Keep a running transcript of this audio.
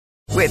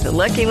With the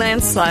Lucky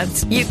Land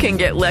Slots, you can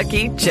get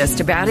lucky just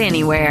about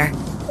anywhere.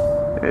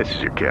 This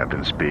is your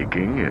captain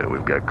speaking.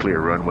 We've got clear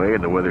runway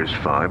and the weather's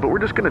fine, but we're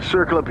just going to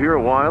circle up here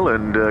a while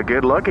and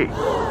get lucky.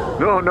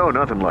 No,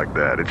 nothing like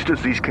that. It's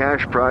just these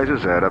cash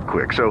prizes add up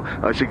quick. So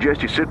I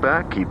suggest you sit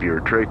back, keep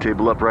your tray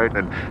table upright,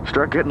 and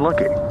start getting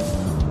lucky.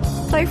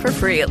 Play for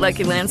free at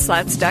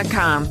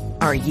LuckyLandSlots.com.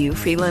 Are you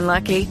feeling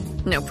lucky?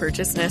 No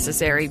purchase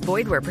necessary.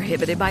 Void where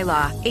prohibited by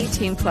law.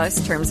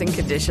 18+ terms and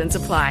conditions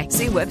apply.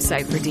 See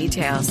website for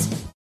details.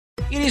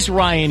 It is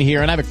Ryan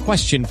here, and I have a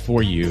question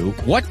for you.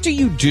 What do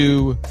you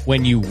do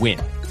when you win?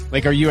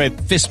 Like, are you a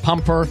fist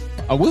pumper,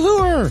 a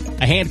woohooer,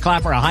 a hand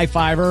clapper, a high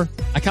fiver?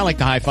 I kind of like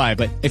the high five,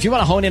 but if you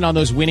want to hone in on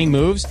those winning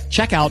moves,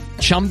 check out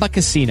Chumba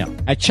Casino.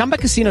 At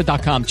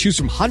ChumbaCasino.com, choose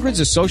from hundreds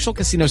of social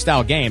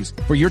casino-style games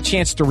for your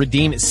chance to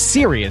redeem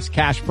serious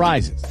cash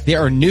prizes. There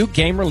are new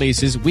game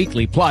releases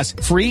weekly, plus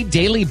free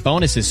daily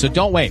bonuses, so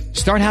don't wait.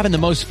 Start having the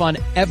most fun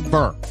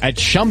ever at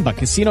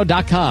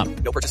ChumbaCasino.com.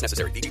 No purchase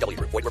necessary. VGW.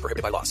 Void where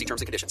prohibited by law. See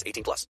terms and conditions.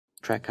 18+.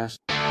 Trekcast.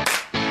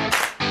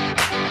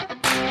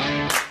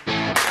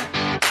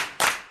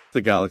 The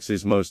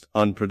galaxy's most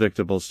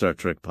unpredictable Star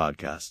Trek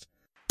podcast.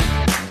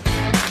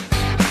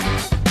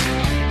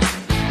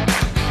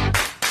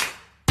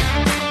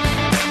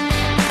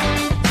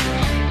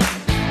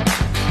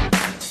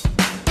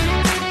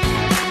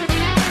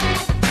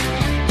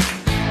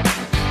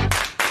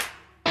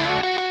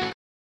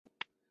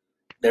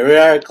 There we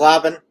are,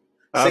 clapping.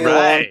 All right.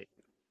 Along.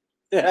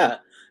 Yeah.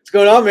 What's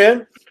going on,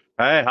 man?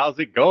 Hey, how's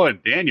it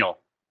going, Daniel?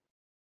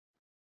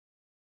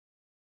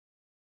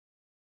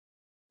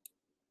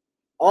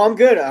 Oh, I'm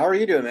good. How are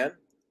you doing, man?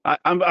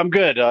 I'm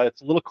good.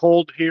 It's a little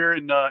cold here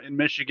in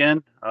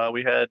Michigan.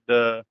 We had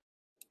a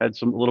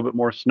little bit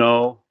more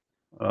snow.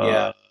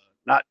 Yeah.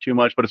 Not too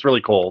much, but it's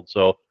really cold.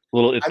 So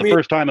it's the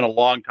first time in a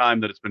long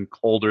time that it's been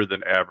colder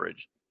than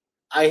average.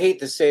 I hate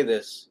to say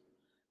this,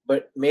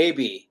 but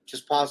maybe,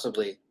 just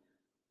possibly,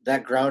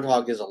 that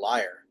groundhog is a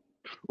liar.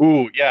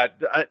 Ooh, yeah.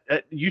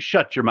 You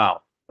shut your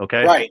mouth,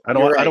 okay? Right. I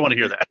don't want to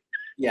hear that.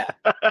 Yeah.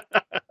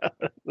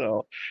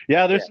 So,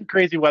 yeah, there's some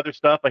crazy weather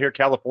stuff. I hear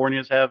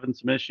California's having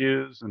some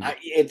issues. And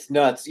it's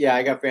nuts. Yeah,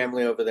 I got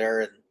family over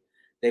there, and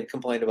they've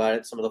complained about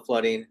it, some of the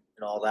flooding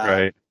and all that.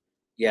 Right.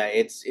 Yeah,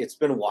 it's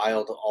been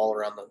wild all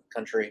around the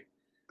country.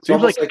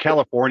 Seems like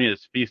California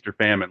is feast or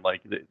famine.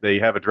 Like they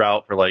have a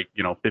drought for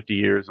 50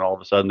 years, and all of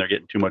a sudden they're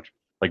getting too much,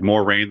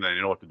 more rain than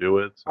they know what to do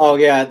with. So. Oh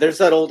yeah, there's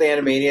that old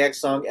Animaniacs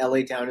song,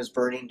 "LA Town is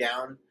Burning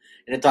Down,"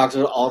 and it talks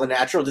about all the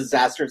natural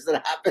disasters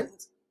that happened.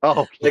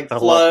 Oh, like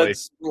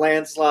floods,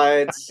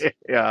 landslides,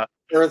 yeah,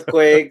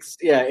 earthquakes.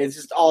 Yeah, it's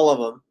just all of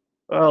them.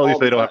 Well, at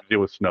least they don't have to deal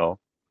with snow.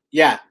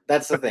 Yeah,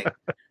 that's the thing.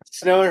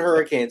 Snow and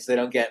hurricanes they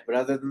don't get, but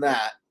other than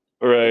that,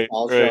 right,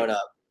 all showing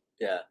up.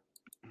 Yeah.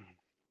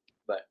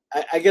 But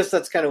I guess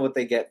that's kind of what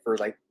they get for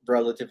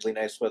relatively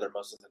nice weather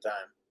most of the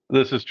time.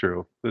 This is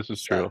true.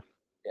 True.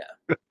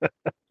 Yeah.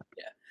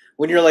 Yeah.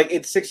 When you're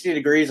it's 60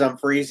 degrees, I'm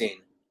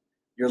freezing.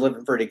 You're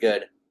living pretty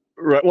good.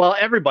 Right. Well,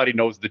 everybody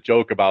knows the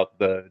joke about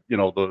the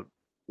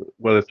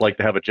what it's like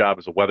to have a job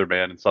as a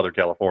weatherman in Southern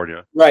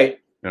California. Right.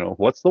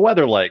 What's the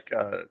weather like?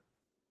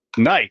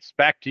 Nice.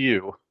 Back to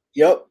you.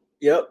 Yep.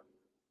 Other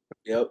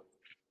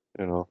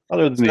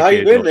than the how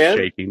you been, man?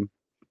 shaking.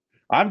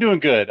 I'm doing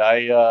good.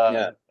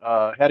 I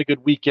had a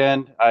good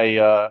weekend.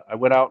 I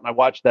went out and I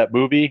watched that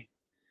movie.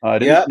 I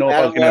didn't know if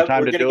I was going to have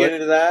time to do it. We're going to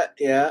get into that.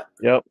 Yeah.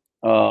 Yep.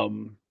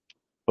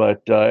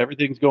 But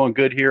everything's going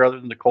good here other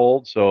than the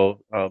cold. So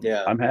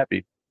I'm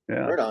happy. Yeah.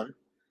 Right on.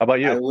 How about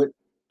you?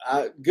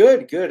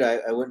 Good.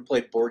 I went and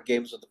played board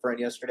games with a friend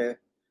yesterday.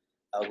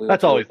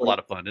 That's always a lot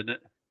of fun, isn't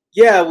it?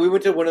 Yeah. We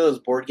went to one of those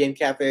board game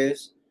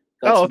cafes.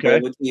 Okay.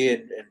 With you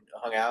and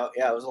hung out.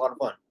 Yeah. It was a lot of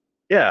fun.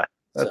 Yeah.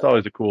 That's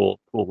always a cool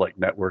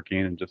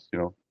networking and just,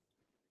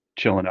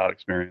 chilling out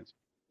experience.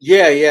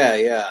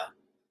 Yeah.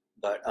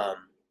 But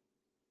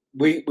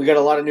we got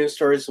a lot of news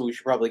stories, so we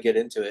should probably get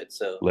into it.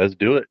 So let's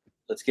do it.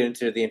 Let's get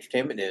into the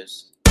entertainment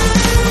news.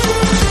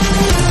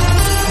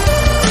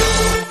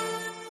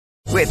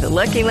 With the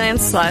Lucky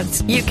Land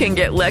Slots, you can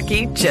get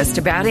lucky just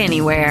about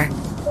anywhere.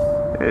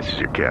 This is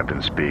your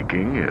captain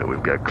speaking.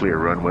 We've got clear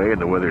runway and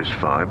the weather's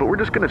fine, but we're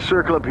just going to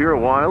circle up here a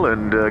while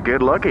and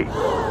get lucky.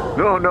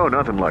 No,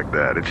 nothing like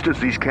that. It's just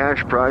these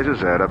cash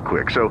prizes add up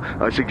quick. So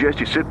I suggest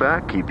you sit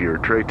back, keep your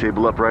tray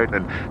table upright,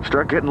 and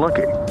start getting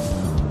lucky.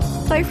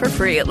 Play for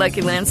free at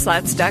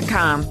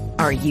LuckyLandSlots.com.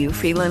 Are you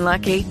feeling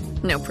lucky?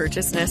 No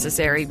purchase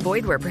necessary.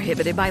 Void where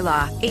prohibited by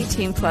law.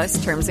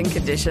 18+ terms and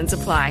conditions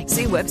apply.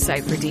 See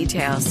website for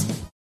details.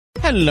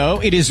 Hello,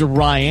 it is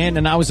Ryan,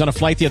 and I was on a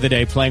flight the other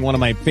day playing one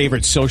of my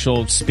favorite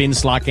social spin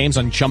slot games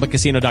on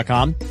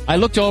ChumbaCasino.com. I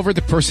looked over at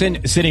the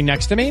person sitting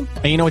next to me,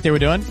 and you know what they were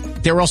doing?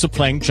 They were also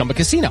playing Chumba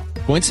Casino.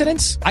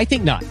 Coincidence? I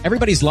think not.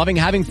 Everybody's loving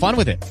having fun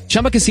with it.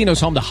 Chumba Casino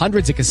is home to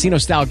hundreds of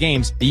casino-style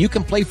games that you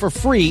can play for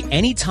free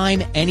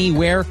anytime,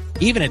 anywhere,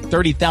 even at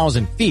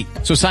 30,000 feet.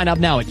 So sign up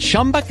now at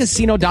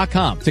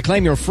ChumbaCasino.com to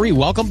claim your free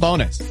welcome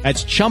bonus.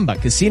 That's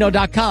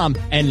ChumbaCasino.com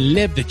and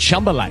live the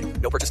Chumba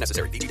life. No purchase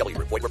necessary. VGW.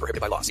 Void where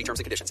prohibited by law. See terms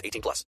and conditions.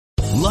 18+.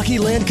 Lucky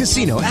Land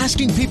Casino,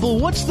 asking people,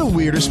 what's the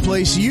weirdest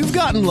place you've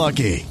gotten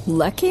lucky?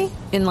 Lucky?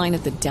 In line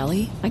at the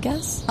deli, I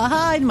guess?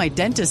 Aha, in my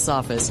dentist's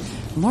office.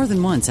 More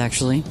than once,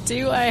 actually.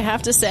 Do I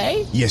have to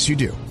say? Yes, you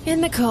do.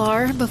 In the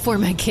car before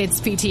my kids'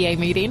 PTA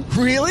meeting.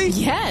 Really?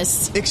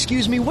 Yes.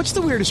 Excuse me, what's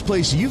the weirdest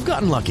place you've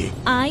gotten lucky?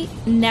 I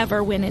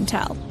never win and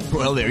tell.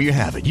 Well, there you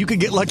have it. You can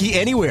get lucky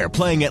anywhere,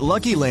 playing at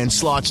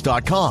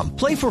LuckyLandSlots.com.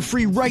 Play for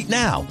free right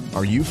now.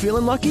 Are you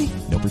feeling lucky?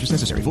 No purchase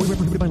necessary. Void where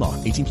prohibited by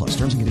law. 18 plus.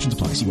 Terms and conditions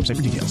apply. See website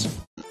for details.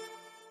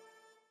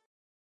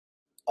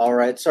 All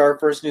right, so our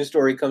first news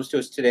story comes to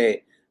us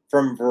today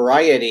from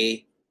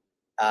Variety.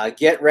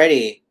 Get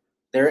ready.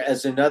 There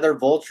is another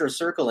vulture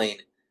circling.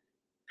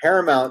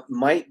 Paramount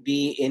might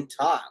be in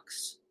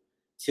talks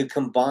to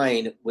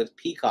combine with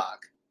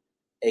Peacock,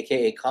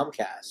 a.k.a.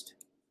 Comcast.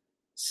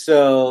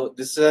 So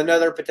this is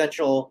another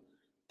potential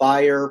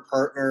buyer,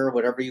 partner,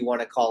 whatever you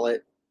want to call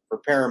it, for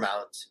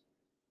Paramount.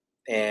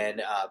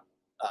 And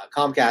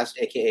Comcast,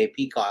 a.k.a.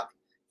 Peacock,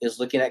 is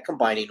looking at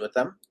combining with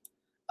them.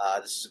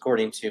 This is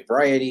according to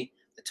Variety.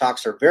 The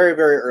talks are very,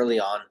 very early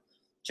on,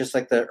 just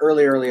like the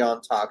early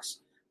on talks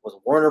with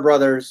Warner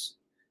Brothers,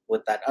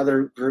 with that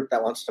other group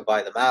that wants to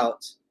buy them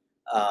out.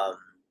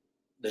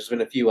 There's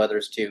been a few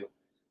others too.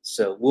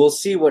 So we'll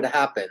see what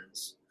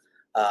happens.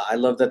 I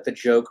love that the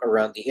joke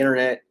around the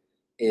internet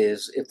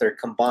is, if they're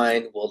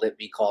combined, will it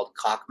be called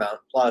Cockmount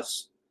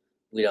Plus?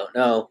 We don't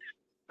know.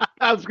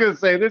 I was going to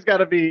say, there's got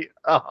to be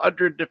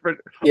 100 different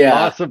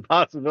awesome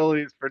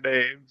possibilities for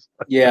names.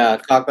 Yeah,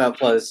 Cockmount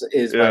Plus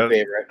is my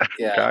favorite.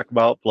 Yeah,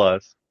 Cockmount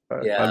Plus.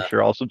 I'm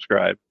sure I'll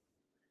subscribe.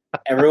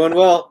 Everyone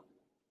will.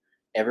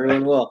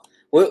 Everyone will.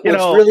 Go ahead.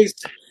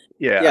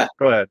 I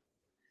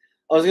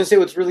was going to say,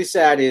 what's really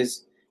sad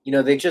is,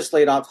 they just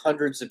laid off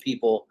hundreds of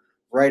people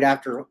right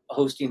after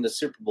hosting the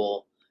Super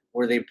Bowl,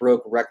 where they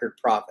broke record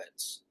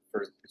profits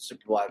for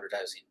Super Bowl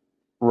advertising.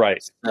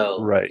 Right.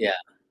 So, right. Yeah.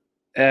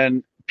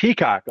 And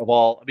Peacock,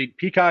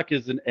 Peacock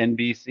is an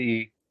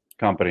NBC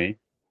company,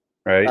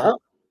 right? Uh-huh.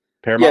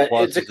 Paramount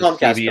Plus it's a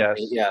Comcast CBS.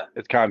 company. Yeah.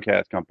 It's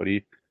Comcast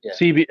company. Yeah.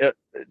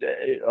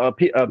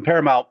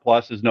 Paramount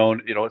Plus is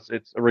known,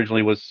 it's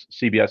originally was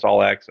CBS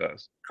All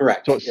Access.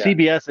 Correct. So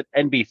CBS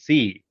and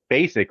NBC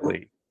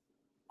basically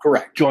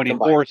joining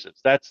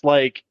forces. That's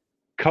like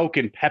Coke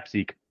and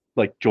Pepsi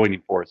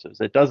joining forces.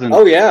 It doesn't.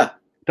 Oh yeah.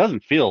 It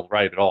doesn't feel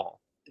right at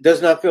all. It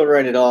does not feel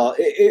right at all.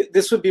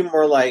 This would be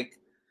more like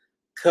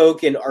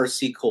Coke and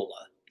RC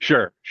Cola.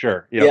 Sure.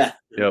 Yep.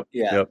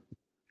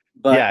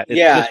 But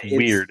it's just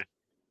weird.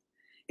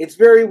 It's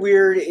very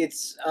weird.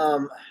 It's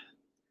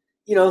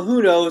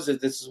who knows if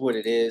this is what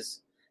it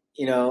is.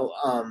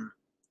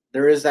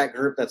 There is that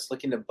group that's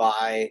looking to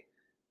buy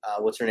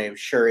what's her name?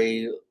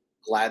 Sherry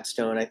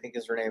Gladstone, I think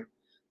is her name.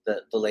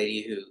 The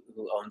lady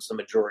who owns the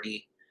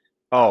majority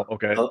of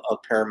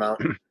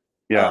Paramount.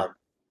 Yeah.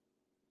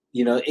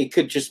 It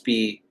could just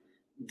be,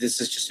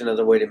 this is just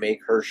another way to make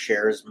her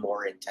shares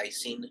more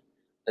enticing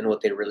than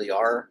what they really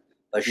are.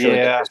 By showing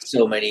that there's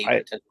so many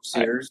potential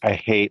suitors. I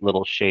hate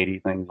little shady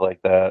things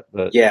like that.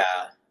 But yeah.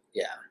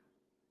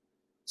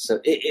 So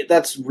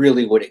that's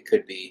really what it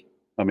could be.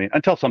 I mean,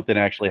 until something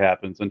actually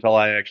happens, until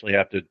I actually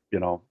have to,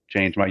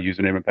 change my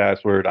username and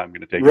password, I'm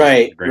going to take it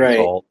with a grain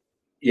of salt.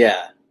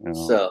 Yeah.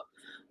 So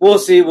we'll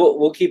see.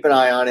 We'll keep an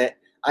eye on it.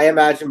 I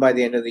imagine by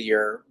the end of the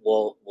year,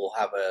 we'll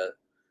have a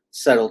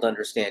settled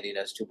understanding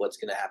as to what's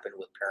going to happen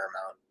with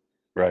Paramount.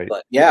 Right.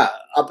 But yeah,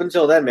 up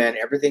until then, man,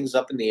 everything's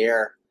up in the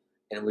air,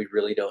 and we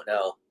really don't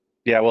know.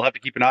 Yeah, we'll have to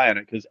keep an eye on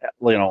it because,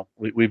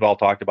 we've all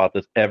talked about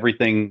this.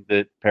 Everything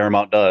that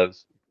Paramount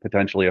does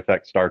potentially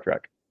affects Star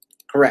Trek.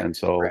 Correct. And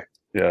so,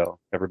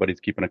 everybody's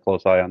keeping a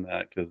close eye on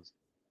that because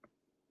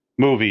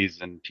movies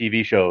and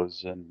TV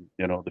shows and,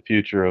 the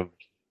future of,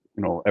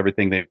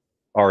 everything they've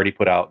already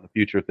put out, the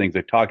future of things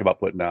they've talked about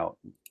putting out.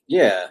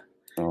 Yeah.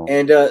 So.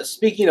 And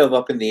speaking of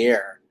up in the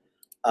air,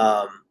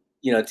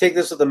 take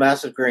this with a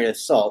massive grain of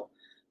salt,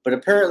 but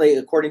apparently,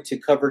 according to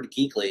Covered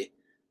Geekly,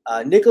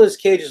 Nicolas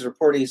Cage is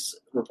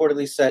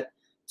reportedly set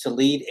to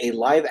lead a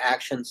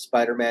live-action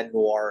Spider-Man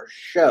noir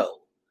show.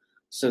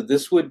 So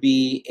this would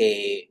be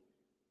a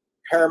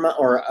Paramount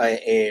or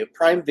a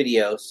Prime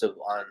Video, so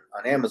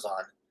on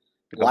Amazon,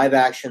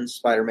 live-action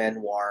Spider-Man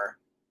noir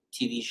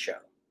TV show.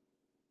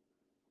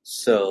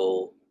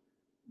 So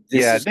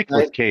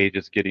Nicolas Cage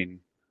is getting.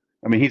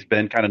 I mean, he's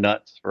been kind of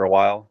nuts for a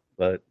while,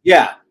 but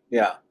yeah.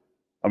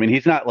 I mean,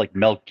 he's not like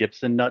Mel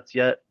Gibson nuts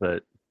yet,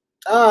 but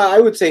I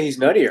would say he's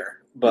nuttier.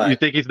 But you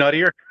think he's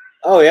nuttier?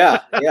 Oh yeah,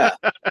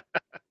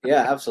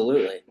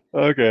 absolutely.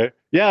 Okay,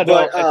 yeah,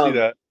 no, I see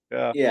that.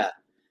 Yeah.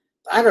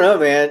 I don't know,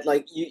 man.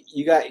 Like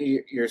you got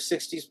your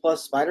 60s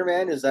plus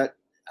Spider-Man. Is that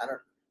I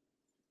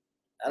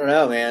don't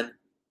know, man.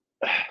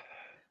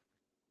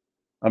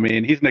 I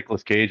mean, he's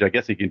Nicolas Cage. I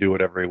guess he can do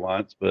whatever he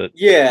wants, but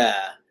yeah,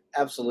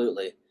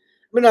 absolutely. I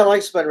mean, I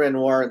like Spider-Man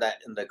Noir in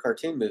the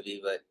cartoon movie,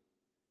 but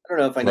I don't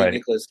know if I need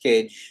Nicolas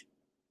Cage.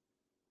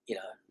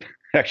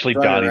 Actually,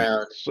 Johnny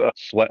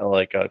sweating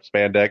like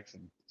spandex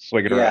and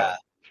swinging around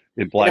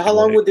in black. How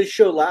long would this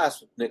show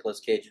last with Nicolas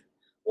Cage?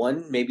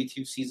 1, maybe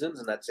 2 seasons,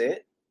 and that's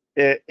it.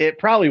 It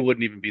probably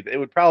wouldn't even be. It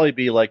would probably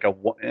be like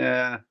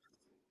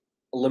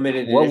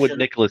limited what would edition.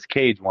 Nicolas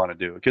Cage want to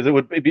do? Because it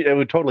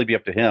would totally be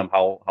up to him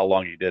how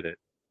long he did it.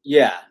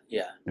 Yeah.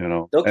 They'll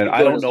And keep I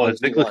going don't as know, long has as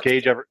he Nicolas wants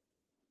Cage to. ever?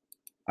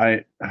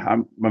 My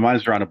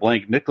mind's drawing a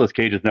blank. Nicolas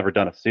Cage has never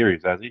done a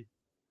series, has he?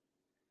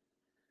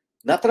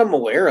 Not that I'm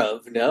aware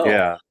of. No.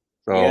 Yeah.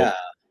 So Yeah.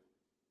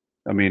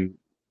 I mean,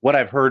 what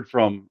I've heard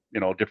from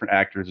different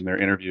actors in their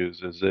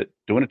interviews is that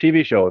doing a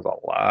TV show is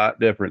a lot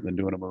different than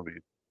doing a movie.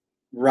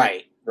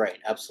 Right.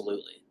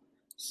 Absolutely.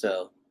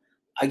 So,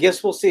 I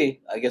guess we'll see.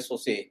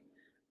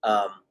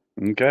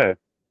 Okay.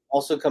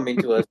 Also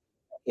coming to us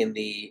in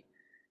the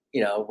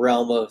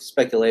realm of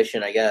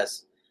speculation, I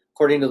guess.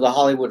 According to the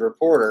Hollywood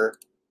Reporter,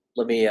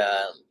 let me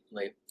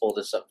pull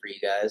this up for you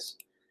guys,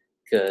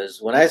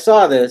 because when I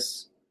saw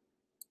this,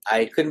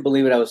 I couldn't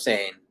believe what I was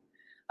saying.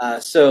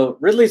 So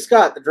Ridley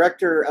Scott, the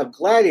director of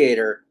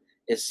Gladiator,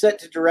 is set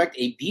to direct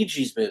a Bee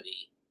Gees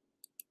movie.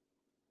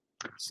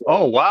 So,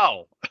 Oh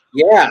wow!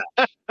 Yeah,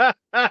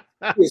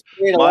 he's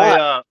saying a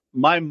lot.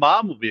 My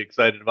mom will be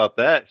excited about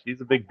that. She's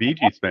a big Bee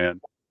Gees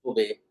fan. Will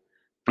be.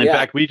 In Yeah.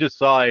 fact, we just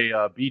saw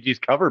a Bee Gees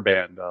cover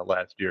band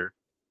last year.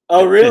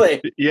 Oh, really?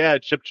 Yeah,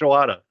 Chip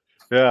Chihuahua.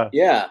 Yeah.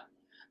 Yeah.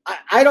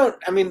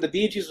 I mean, the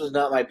Bee Gees was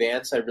not my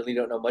band, so I really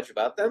don't know much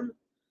about them.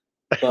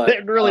 But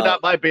They're really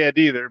not my band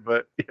either,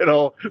 but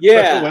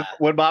Yeah.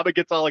 when Mama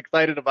gets all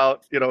excited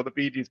about the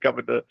Bee Gees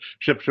coming to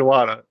Chip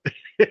Chihuahua.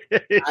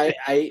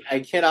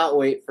 I cannot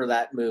wait for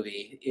that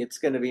movie. It's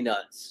going to be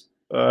nuts.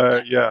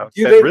 Yeah.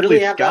 Do And they Ridley really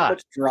have that Scott.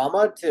 much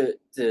drama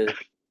to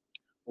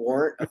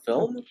warrant a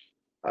film?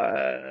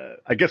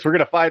 I guess we're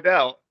gonna find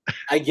out.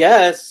 I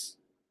guess.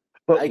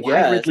 But I why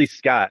guess. Ridley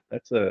Scott?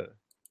 That's a Is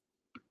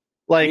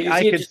I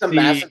he could just a see.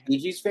 massive Bee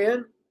Gees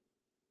fan?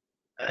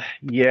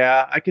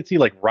 Yeah, I could see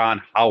like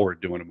Ron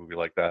Howard doing a movie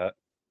like that.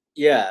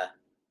 Yeah.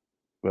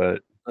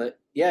 But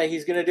yeah,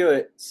 he's going to do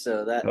it.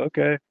 So that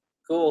okay,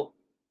 cool.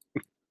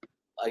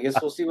 I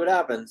guess we'll see what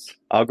happens.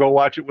 I'll go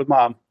watch it with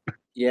Mom.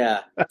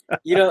 Yeah. And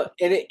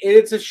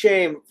it's a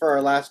shame for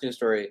our last news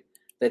story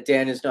that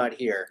Dan is not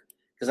here,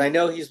 because I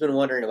know he's been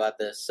wondering about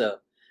this. So,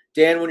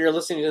 Dan, when you're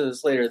listening to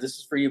this later, this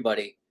is for you,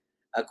 buddy.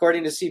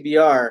 According to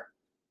CBR,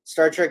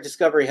 Star Trek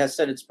Discovery has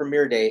set its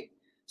premiere date,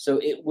 so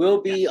it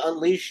will be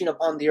unleashing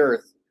upon the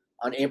Earth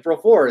on April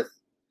 4th.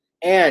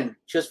 And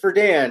just for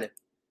Dan,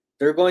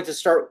 they're going to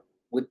start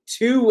with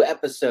 2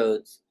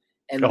 episodes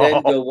and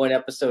then go 1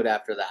 episode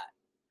after that.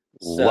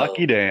 So,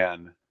 Lucky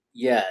Dan.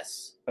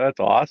 Yes. That's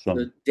awesome.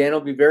 So Dan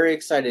will be very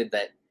excited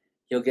that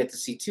he'll get to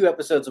see 2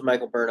 episodes of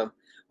Michael Burnham,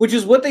 which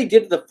is what they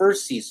did the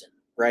first season,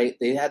 right?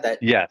 They had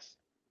that. Yes.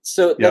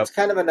 So that's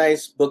kind of a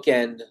nice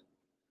bookend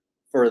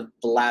for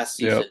the last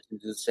season to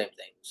do the same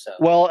thing. So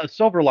Well, a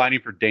silver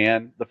lining for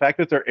Dan, the fact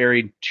that they're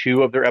airing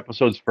 2 of their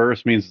episodes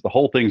first means the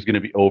whole thing's going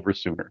to be over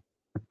sooner.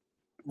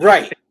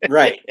 Right.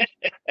 There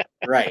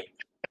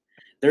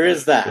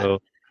is that. So,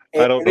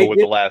 I don't know when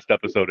the last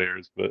episode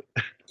airs, but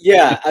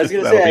yeah, I was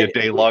going to say that'll be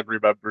a day long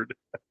remembered.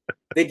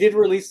 They did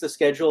release the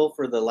schedule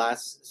for the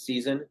last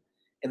season,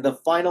 and the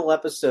final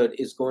episode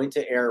is going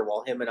to air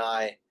while him and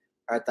I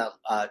are at the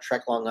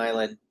Trek Long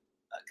Island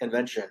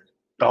convention.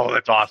 Oh,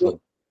 that's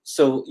awesome.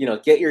 So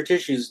get your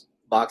tissues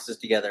boxes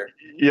together.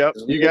 Yep,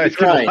 you guys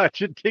can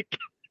watch it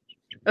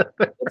together.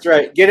 That's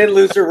right. Get in,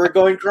 loser. We're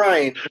going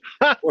crying.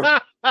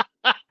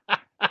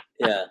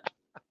 Yeah.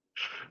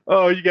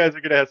 Oh, you guys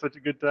are going to have such a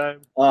good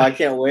time. Oh, I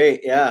can't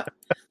wait. Yeah.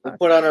 We'll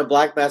put on our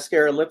black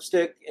mascara and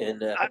lipstick.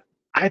 And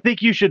I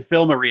think you should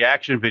film a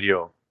reaction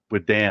video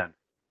with Dan.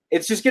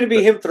 It's just going to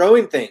be him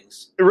throwing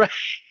things. Right.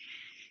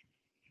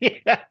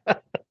 Yeah.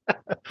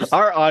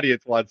 Our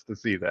audience wants to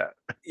see that.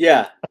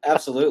 Yeah,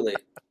 absolutely.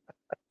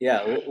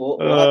 Yeah, we'll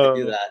have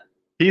to do that.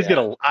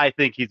 I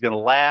think he's gonna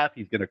laugh.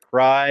 He's gonna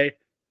cry.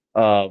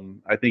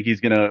 I think he's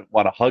gonna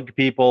want to hug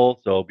people.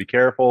 So be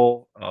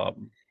careful.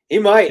 He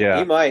might. Yeah.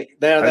 He might.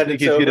 Now I that think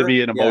it's he's over, gonna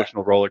be an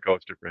emotional roller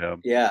coaster for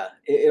him. Yeah,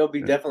 it'll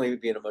be definitely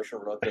be an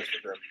emotional roller coaster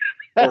for him.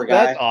 Poor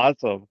guy. That's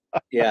awesome.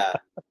 Yeah.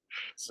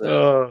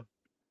 So,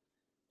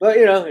 but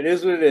it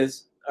is what it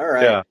is. All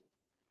right. Yeah.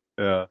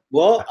 Yeah.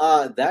 Well,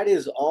 that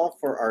is all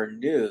for our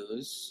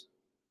news.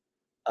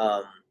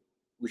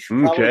 We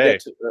should probably get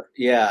to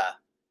yeah.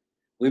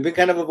 We've been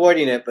kind of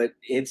avoiding it, but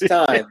it's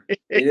time. It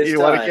is you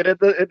time. want to get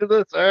into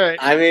this? All right.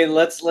 I mean,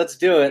 let's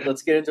do it.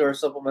 Let's get into our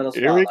supplemental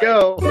spotlight. Here we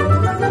go.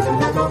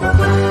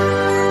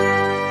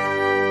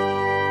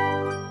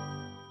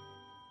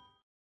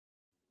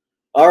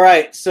 All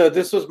right. So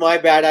this was my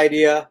bad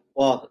idea.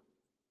 Well,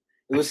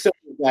 it was still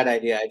a bad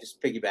idea. I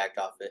just piggybacked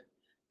off it.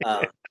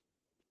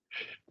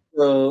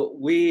 So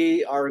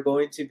we are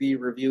going to be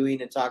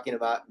reviewing and talking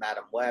about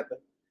Madam Web.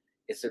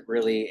 Is it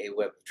really a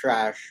web of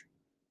trash?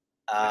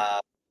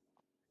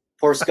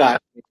 Poor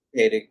Scott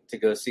paid to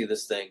go see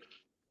this thing.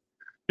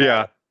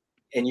 Yeah.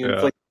 And you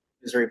inflict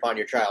misery upon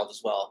your child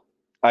as well.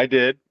 I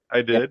did.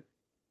 Yeah.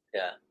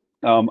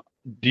 Do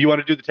you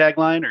want to do the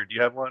tagline, or do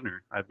you have one,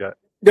 or I've got?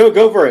 No,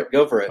 go for it.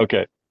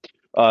 Okay.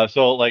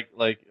 So like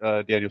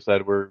Daniel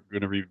said, we're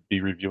going to be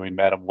reviewing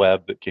Madam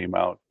Web that came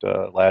out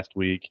last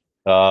week.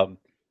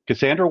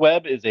 Cassandra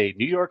Webb is a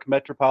New York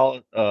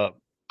metropolitan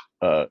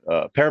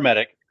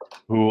paramedic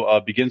who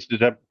begins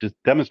to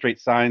demonstrate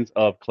signs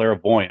of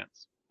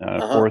clairvoyance.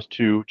 Forced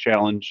to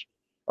challenge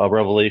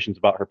revelations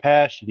about her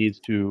past, she needs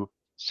to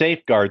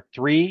safeguard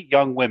 3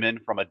 young women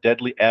from a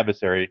deadly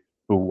adversary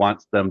who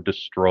wants them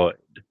destroyed.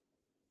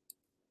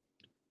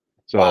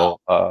 So,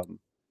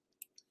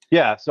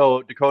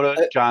 so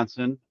Dakota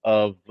Johnson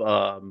of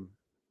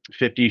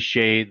 50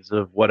 Shades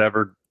of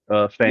whatever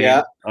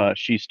fame,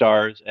 she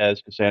stars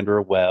as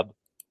Cassandra Webb.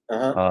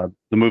 The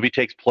movie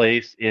takes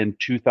place in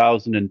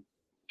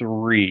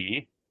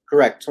 2003.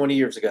 Correct, 20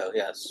 years ago,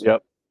 yes.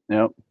 Yep.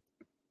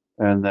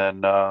 And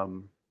then,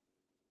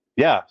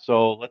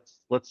 so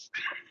let's let's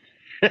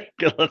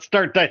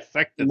start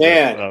dissecting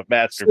this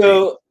masterpiece.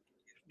 So,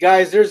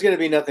 guys, there's going to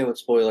be nothing with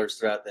spoilers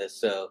throughout this.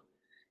 So,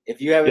 if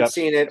you haven't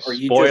seen it or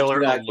you just do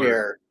not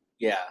care,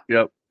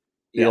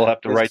 you'll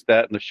have to write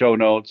that in the show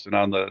notes and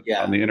on the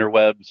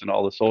interwebs and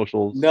all the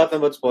socials.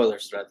 Nothing but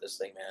spoilers throughout this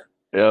thing, man.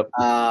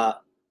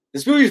 Yep.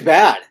 This movie's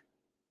bad.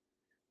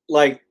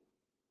 Like,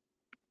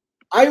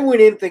 I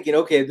went in thinking,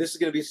 okay, this is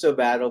going to be so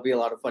bad, it'll be a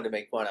lot of fun to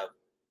make fun of.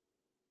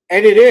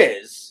 And it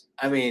is.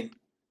 I mean,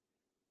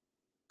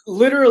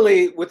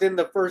 literally within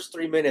the first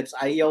 3 minutes,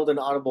 I yelled an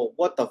audible,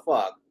 "What the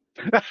fuck?"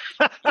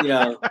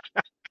 And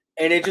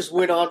it just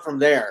went on from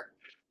there.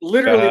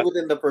 Literally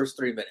within the first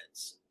 3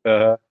 minutes.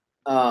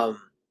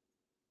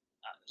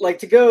 Like,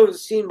 to go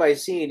scene by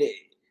scene,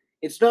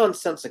 it's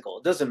nonsensical.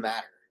 It doesn't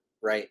matter,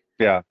 right?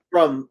 Yeah.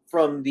 From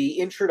the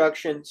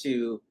introduction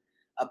to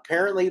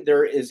apparently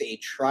there is a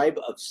tribe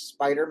of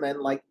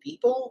Spider-Man-like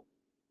people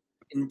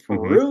in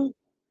Peru,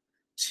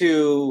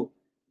 to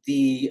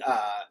the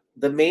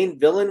main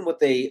villain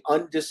with a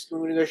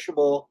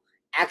undistinguishable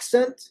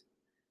accent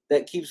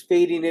that keeps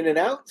fading in and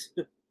out.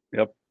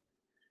 Yep.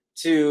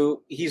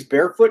 To he's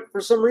barefoot for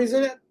some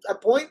reason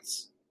at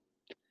points.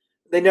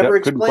 They never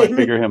couldn't explain. quite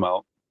figure him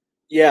out.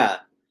 Yeah.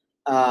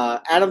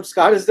 Adam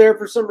Scott is there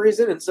for some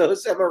reason, and so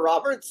is Emma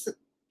Roberts.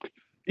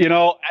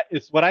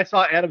 It's when I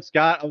saw Adam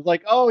Scott, I was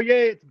like, "Oh,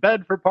 yay, it's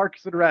Ben for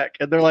Parks and Rec,"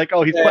 and they're like,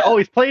 "Oh,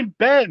 he's playing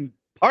Ben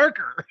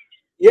Parker."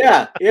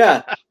 Yeah.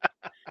 I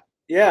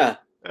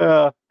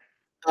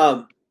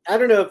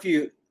don't know if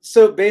you.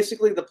 So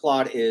basically, the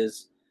plot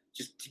is,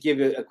 just to give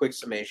you a quick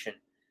summation.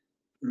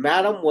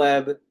 Madam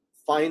Web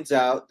finds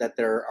out that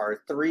there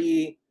are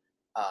 3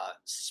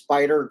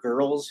 spider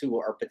girls who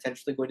are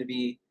potentially going to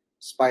be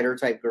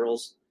spider-type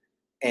girls,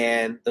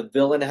 and the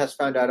villain has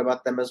found out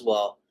about them as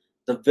well.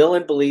 The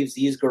villain believes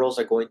these girls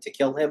are going to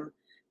kill him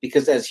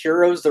because as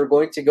heroes, they're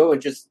going to go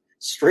and just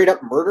straight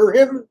up murder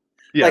him.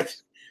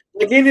 Yes.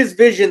 Like in his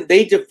vision,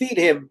 they defeat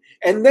him,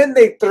 and then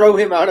they throw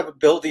him out of a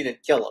building and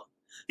kill him.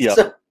 Yeah.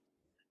 So,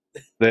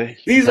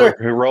 these are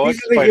heroic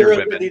spider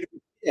women.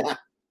 Yeah.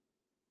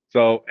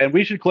 So, and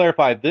we should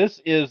clarify,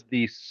 this is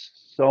the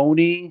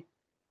Sony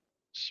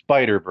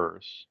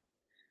Spider-Verse.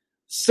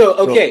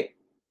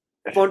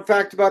 Fun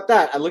fact about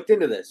that. I looked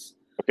into this.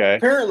 Okay.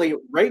 Apparently,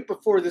 right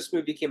before this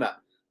movie came out,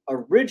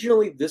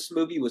 originally this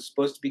movie was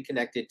supposed to be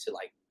connected to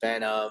like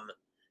Venom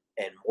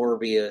and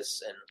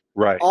Morbius and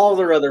all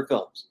their other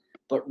films.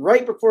 But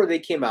right before they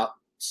came out,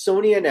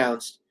 Sony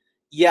announced,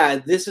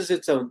 this is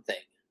its own thing.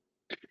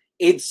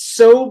 It's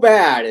so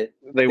bad.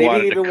 They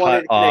wanted to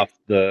cut off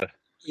the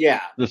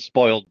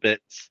spoiled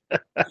bits.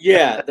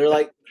 They're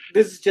like,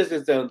 this is just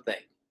its own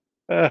thing.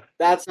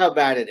 That's how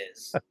bad it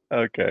is.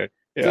 Okay.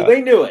 Yeah. So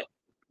they knew it.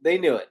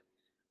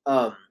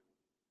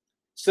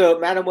 So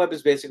Madam Web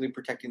is basically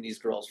protecting these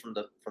girls from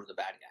the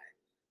bad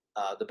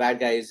guy. The bad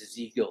guy is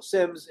Ezekiel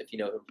Sims, if you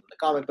know him from the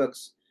comic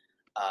books.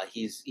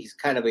 He's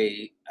kind of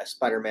a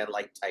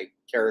Spider-Man-like type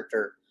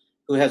character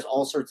who has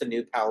all sorts of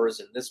new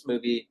powers in this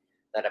movie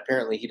that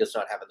apparently he does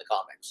not have in the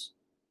comics.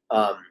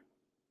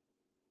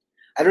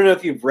 I don't know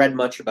if you've read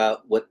much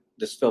about what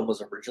this film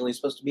was originally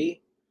supposed to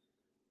be.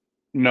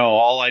 No,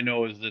 all I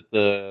know is that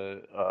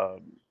the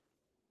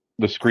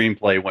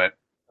screenplay went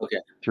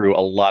through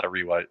a lot of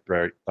rewrite.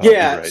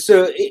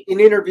 So in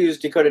interviews,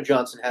 Dakota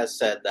Johnson has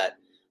said that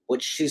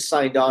what she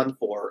signed on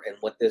for and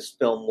what this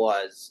film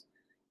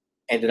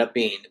ended up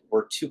being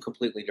were 2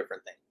 completely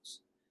different things.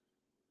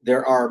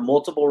 There are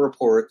multiple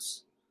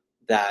reports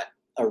that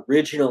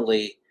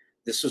originally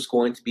this was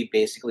going to be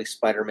basically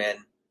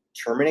Spider-Man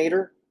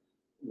Terminator,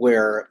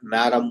 where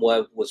Madam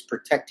Web was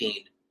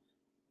protecting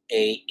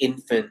a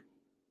infant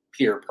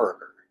Peter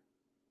Parker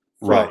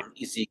from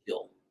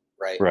Ezekiel,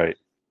 right?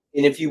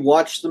 And if you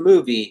watch the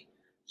movie,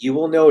 you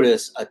will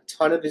notice a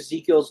ton of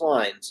Ezekiel's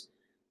lines,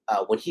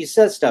 when he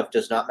says stuff,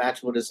 does not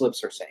match what his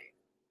lips are saying.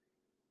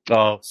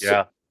 Oh, yeah.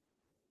 So,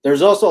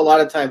 there's also a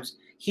lot of times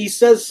he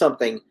says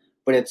something,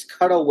 but it's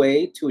cut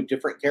away to a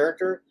different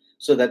character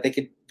so that they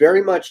could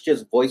very much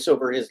just voice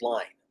over his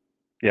line.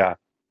 Yeah.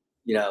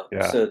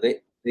 So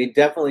they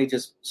definitely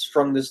just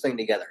strung this thing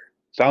together.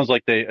 Sounds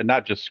like they,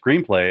 not just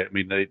screenplay. I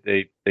mean,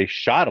 they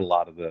shot a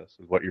lot of this,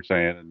 is what you're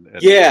saying, and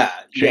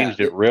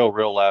changed it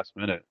real last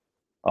minute.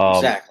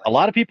 Exactly. A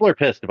lot of people are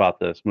pissed about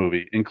this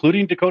movie,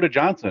 including Dakota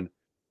Johnson.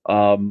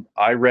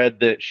 I read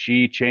that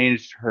she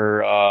changed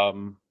her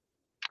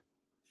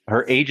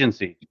her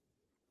agency.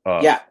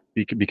 Yeah.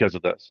 Because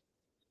of this.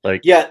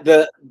 Like, yeah,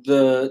 the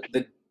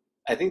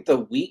I think the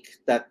week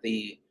that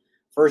the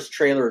first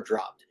trailer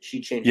dropped,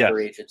 she changed yes. her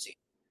agency.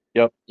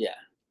 Yep. Yeah.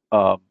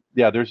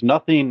 Yeah, there's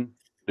nothing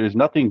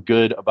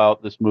good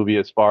about this movie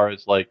as far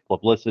as like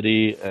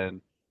publicity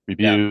and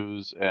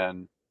reviews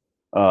and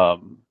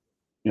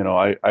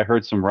I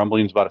heard some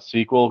rumblings about a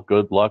sequel.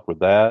 Good luck with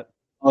that.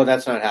 Oh,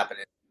 that's not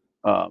happening.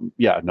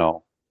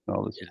 No,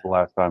 this is the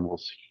last time we'll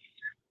see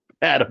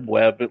Madam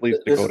Web, at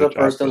least This is Dakota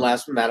the first and Johnson.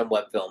 last Madam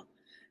Web film.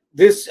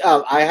 This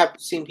I have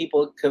seen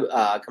people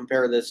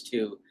compare this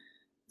to.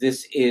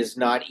 This is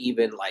not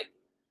even like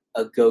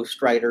a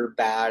Ghost Rider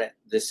bad.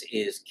 This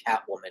is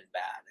Catwoman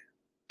bad.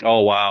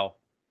 Oh wow!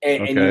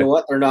 And you know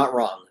what? They're not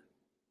wrong.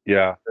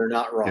 Yeah, they're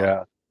not wrong.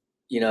 Yeah,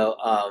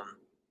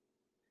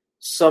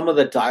 some of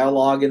the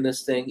dialogue in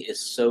this thing is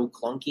so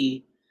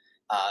clunky.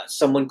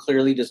 Someone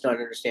clearly does not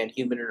understand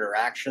human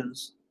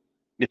interactions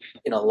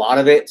in a lot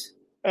of it.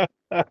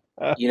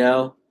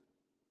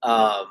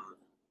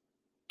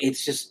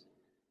 It's just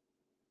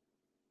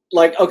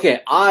like,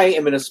 okay, I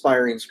am an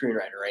aspiring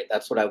screenwriter, right?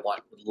 That's what I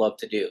would love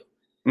to do.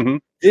 Mm-hmm.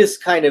 This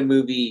kind of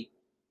movie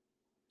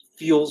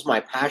fuels my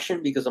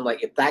passion because I'm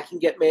like, if that can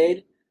get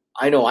made,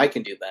 I know I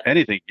can do better.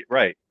 Anything,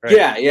 right.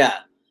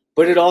 Yeah.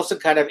 But it also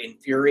kind of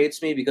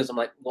infuriates me because I'm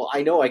like, well,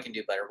 I know I can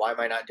do better. Why am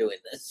I not doing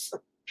this?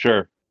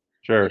 Sure.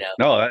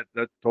 No,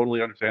 that's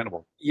totally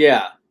understandable.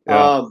 Yeah.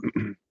 The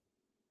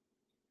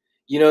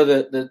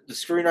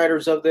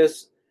screenwriters of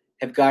this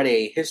have got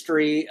a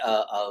history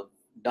of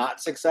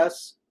not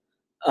success.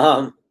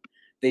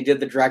 They did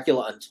the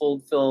Dracula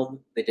Untold film.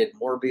 They did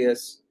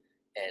Morbius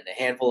and a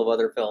handful of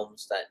other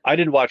films that I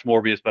didn't watch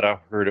Morbius, but I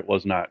heard it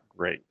was not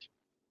great.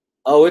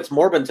 Oh, it's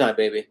Morbin time,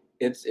 baby.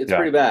 It's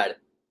pretty bad.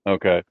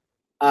 Okay.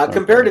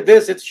 Compared to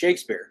this, it's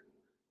Shakespeare.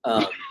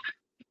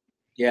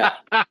 Yeah.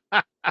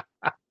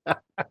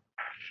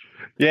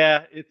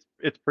 Yeah,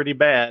 it's pretty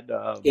bad.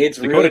 It's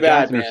Dakota really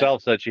bad, Johnson man.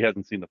 herself said she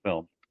hasn't seen the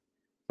film.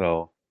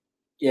 So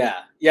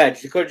Yeah.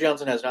 Dakota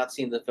Johnson has not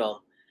seen the film.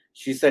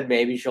 She said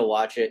maybe she'll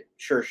watch it.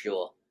 Sure, she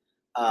will.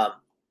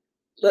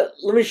 Let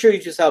me show you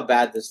just how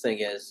bad this thing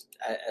is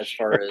as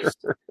far as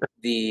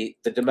the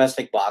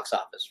domestic box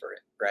office for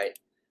it, right?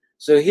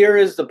 So here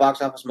is the Box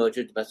Office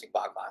Mojo domestic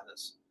box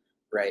office,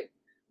 right?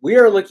 We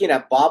are looking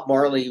at Bob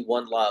Marley,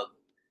 One Love,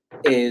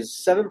 is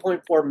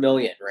 7.4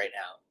 million right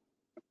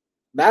now.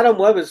 Madam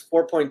Web is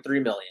 4.3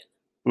 million.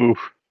 Oof.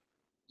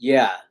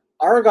 Yeah.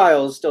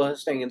 Argyle is still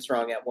staying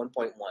strong at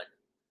 1.1.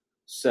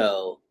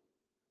 So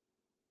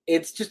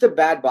it's just a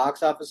bad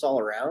box office all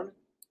around.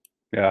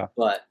 Yeah.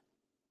 But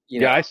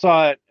I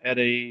saw it at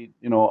a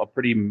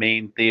pretty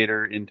main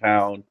theater in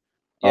town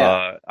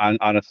on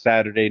a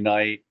Saturday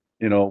night,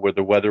 where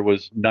the weather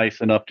was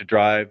nice enough to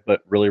drive,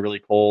 but really, really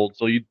cold.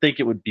 So you'd think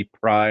it would be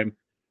prime.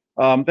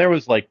 There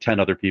was like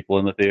 10 other people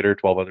in the theater,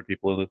 12 other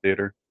people in the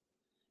theater.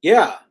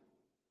 Yeah.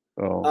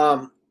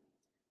 So,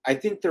 I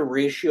think the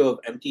ratio of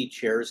empty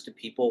chairs to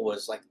people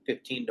was like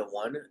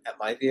 15-1 at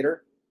my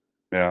theater.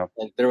 Yeah.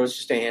 Like there was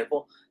just a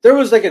handful. There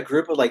was like a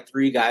group of like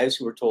 3 guys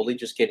who were totally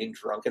just getting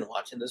drunk and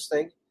watching this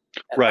thing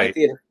at my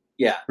theater.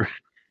 Yeah.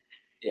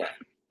 Yeah.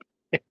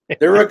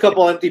 There were a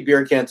couple empty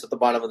beer cans at the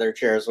bottom of their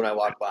chairs when I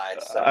walked by.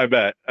 So. I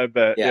bet.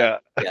 Yeah.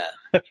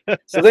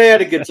 So they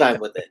had a good time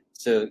with it.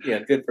 So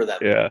good for them.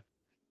 Yeah.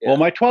 Well,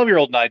 my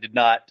 12-year-old and I did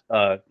not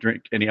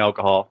drink any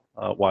alcohol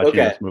watching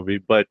this movie,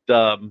 but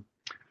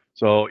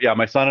so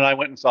my son and I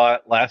went and saw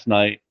it last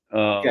night.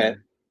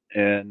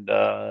 And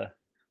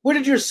what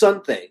did your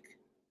son think?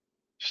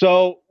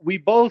 So we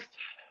both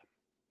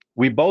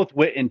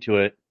went into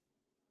it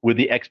with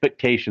the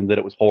expectation that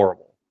it was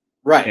horrible.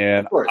 Right.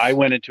 And of course. I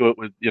went into it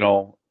with,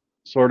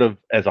 sort of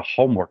as a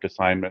homework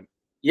assignment.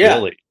 Yeah.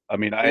 Really. I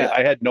mean,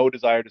 I had no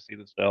desire to see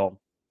this film.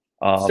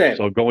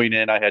 So going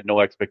in, I had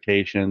no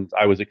expectations.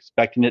 I was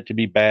expecting it to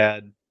be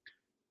bad.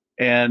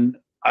 And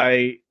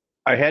I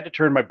had to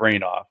turn my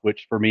brain off,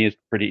 which for me is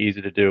pretty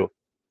easy to do.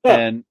 Huh.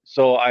 And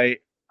so I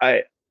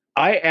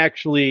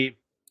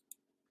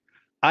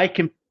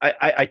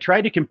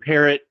tried to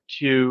compare it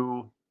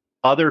to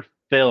other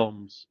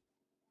films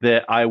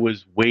that I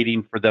was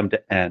waiting for them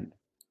to end.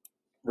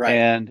 Right.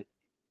 And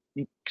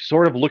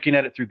sort of looking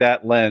at it through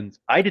that lens,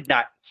 I did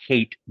not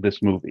hate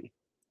this movie.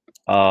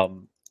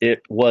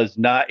 It was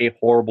not a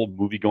horrible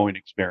movie-going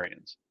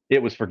experience.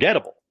 It was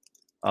forgettable.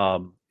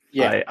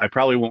 I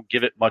probably won't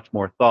give it much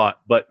more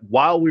thought, but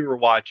while we were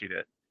watching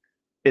it,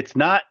 it's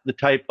not the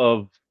type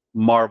of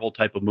Marvel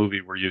type of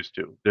movie we're used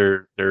to.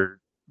 There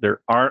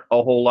aren't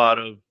a whole lot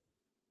of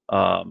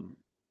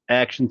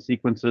action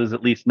sequences,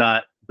 at least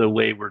not the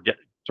way we're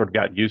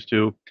gotten used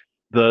to.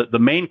 The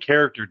main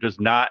character does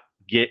not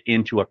get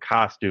into a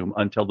costume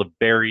until the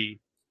very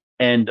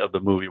end of the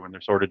movie when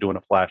they're sort of doing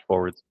a flash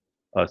forwards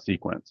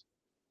sequence.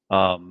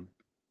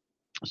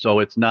 So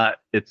it's not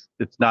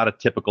a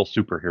typical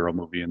superhero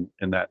movie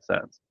in that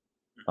sense.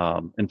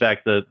 In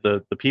fact,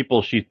 the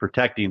people she's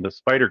protecting, the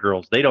Spider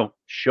Girls, they don't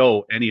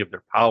show any of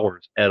their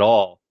powers at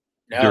all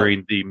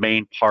during the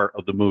main part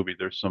of the movie.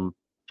 There's some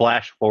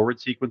flash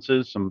forward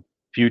sequences, some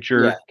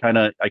future kind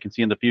of, I can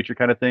see in the future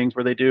kind of things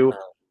where they do,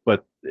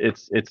 but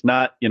it's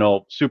not,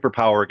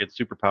 superpower against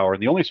superpower.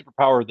 And the only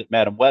superpower that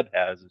Madam Web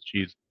has is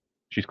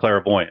she's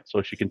clairvoyant,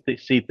 so she can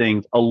see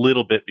things a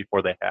little bit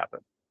before they happen.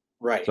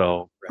 Right.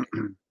 So,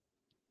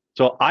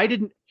 so I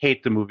didn't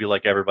hate the movie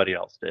like everybody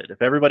else did.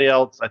 If everybody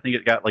else, I think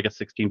it got like a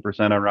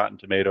 16% on Rotten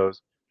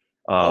Tomatoes.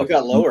 It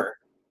got lower.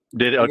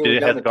 Did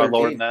it have gone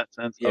lower in that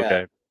sense?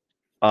 Yeah.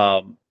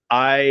 Okay.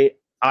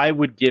 I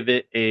would give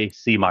it a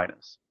C-.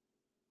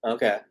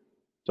 Okay.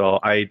 So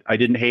I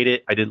didn't hate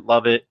it. I didn't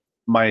love it.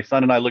 My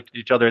son and I looked at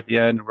each other at the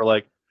end and we're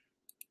like,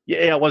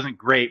 yeah, it wasn't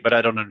great, but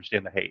I don't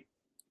understand the hate.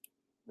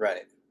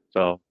 Right.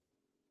 So.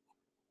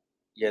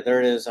 Yeah, there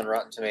it is on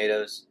Rotten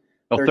Tomatoes.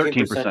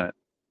 13%.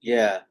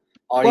 Yeah.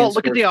 Well,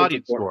 look at the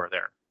audience score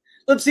there.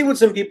 Let's see what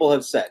some people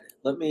have said.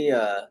 Let me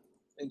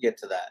get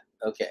to that.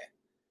 Okay.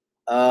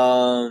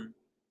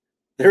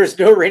 There's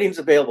no ratings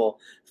available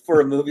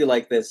for a movie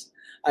like this.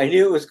 I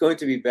knew it was going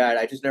to be bad.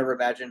 I just never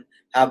imagined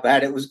how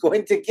bad it was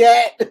going to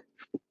get.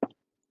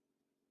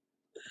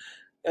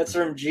 That's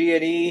from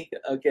G&E.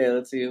 Okay,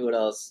 let's see what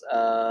else.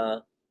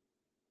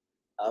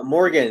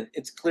 Morgan,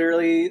 it's clear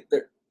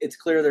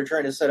they're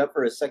trying to set up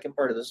for a second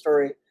part of the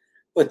story,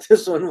 but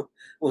this one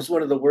was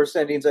one of the worst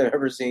endings I've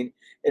ever seen.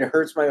 It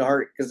hurts my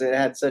heart because it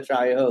had such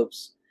high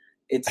hopes.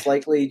 It's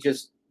likely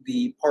just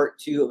the part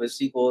 2 of a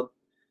sequel,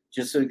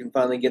 just so we can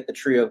finally get the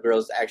trio of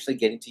girls actually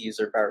getting to use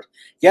their powers.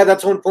 Yeah,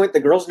 that's one point. The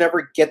girls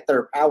never get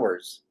their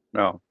powers.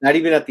 No. Not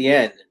even at the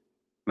end.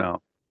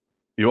 No.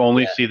 You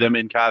only see them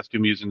in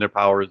costume using their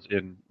powers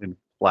in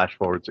flash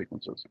forward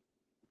sequences.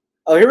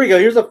 Oh, here we go.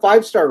 Here's a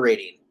 5-star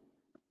rating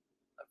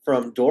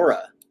from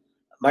Dora.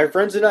 My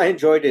friends and I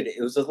enjoyed it.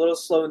 It was a little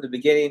slow in the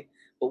beginning,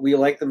 but we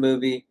liked the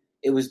movie.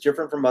 It was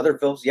different from other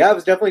films. Yeah, it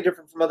was definitely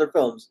different from other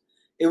films.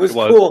 It was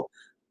cool.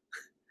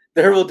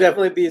 There will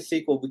definitely be a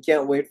sequel. We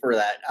can't wait for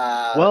that.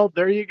 Well,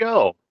 there you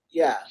go.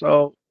 Yeah.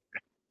 So.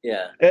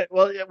 Yeah.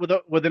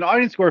 With an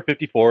audience score of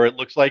 54, it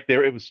looks like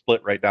it was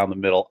split right down the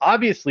middle.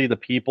 Obviously, the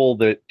people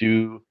that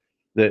do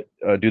the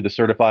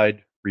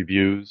certified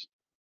reviews,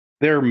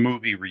 they're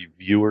movie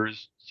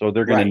reviewers, so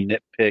they're going to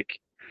nitpick.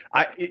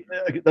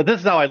 This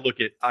is how I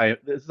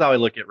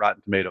look at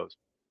Rotten Tomatoes.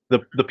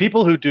 The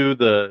people who do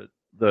the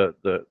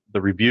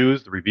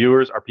reviews, the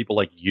reviewers, are people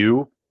like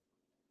you,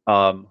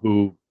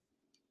 who,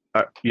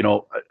 how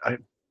do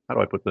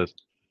I put this?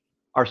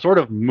 Are sort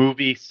of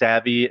movie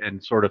savvy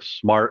and sort of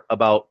smart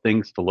about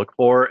things to look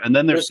for. And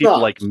then there's people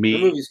like me.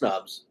 They're movie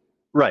snobs.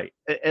 Right.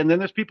 And then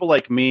there's people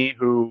like me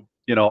who,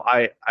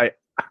 I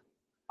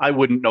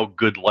wouldn't know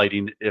good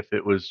lighting if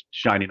it was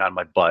shining on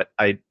my butt.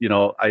 I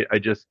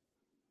just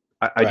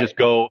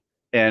go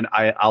and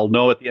I'll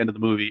know at the end of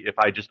the movie if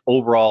I just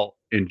overall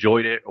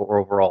enjoyed it or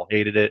overall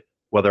hated it,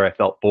 whether I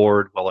felt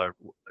bored,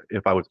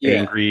 if I was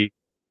angry,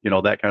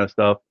 that kind of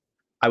stuff.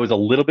 I was a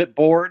little bit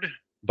bored,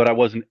 but I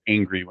wasn't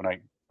angry when I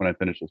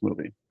finished this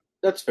movie.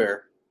 That's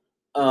fair.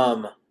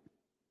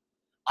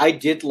 I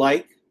did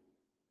like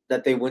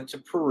that they went to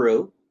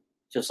Peru,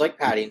 just like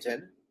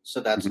Paddington,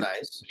 so that's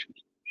nice.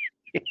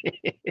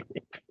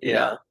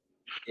 Yeah.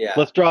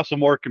 Let's draw some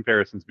more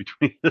comparisons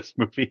between this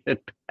movie and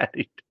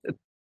Paddington.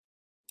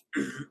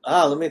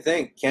 Let me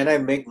think. Can I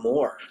make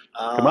more?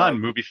 Come on,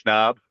 movie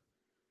snob.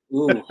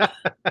 Ooh.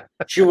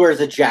 She wears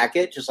a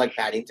jacket, just like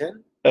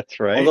Paddington. That's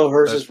right. Although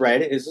hers is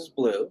red, his is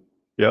blue.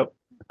 Yep.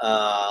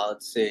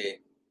 Let's see.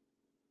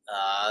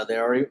 They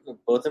already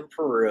both in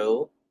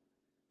Peru.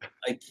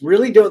 I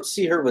really don't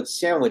see her with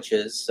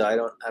sandwiches, so I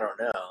don't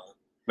know.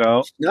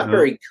 No, she's not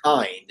very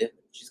kind.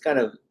 She's kind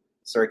of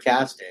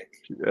sarcastic.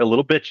 A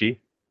little bitchy.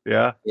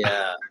 Yeah.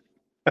 Yeah.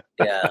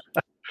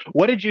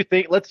 What did you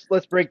think? Let's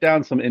break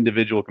down some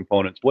individual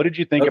components. What did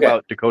you think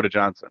about Dakota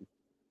Johnson?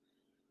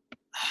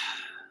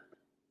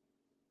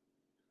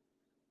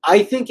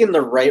 I think in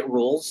the right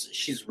roles,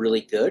 she's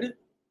really good,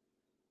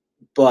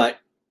 but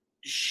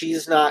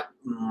she's not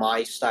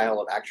my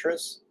style of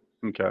actress.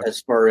 Okay. As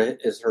far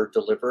as her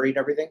delivery and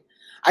everything,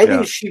 I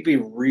think she'd be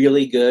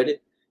really good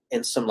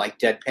in some like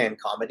deadpan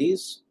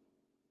comedies.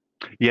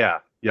 Yeah.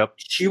 Yep.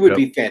 She would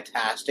be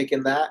fantastic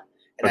in that,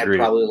 and I'd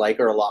probably like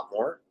her a lot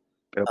more.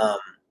 Yep.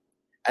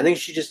 I think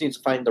she just needs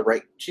to find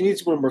she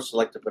needs to be more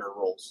selective in her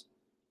roles,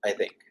 I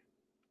think.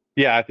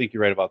 Yeah, I think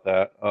you're right about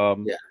that.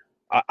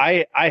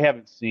 I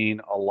haven't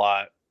seen a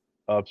lot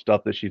of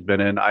stuff that she's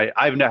been in. I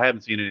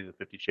haven't seen any of the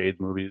 50 Shades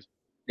movies.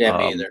 Yeah,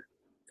 me either.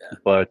 Yeah.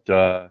 But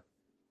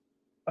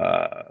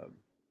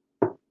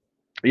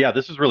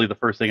this is really the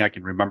first thing I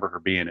can remember her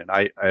being in.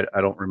 I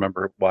don't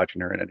remember watching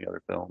her in any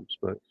other films,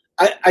 but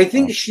I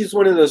think she's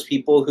one of those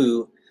people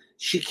who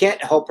she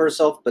can't help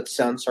herself but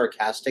sound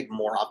sarcastic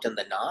more often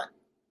than not.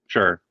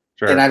 Sure.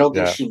 And I don't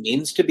think she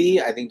means to be.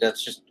 I think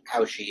that's just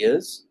how she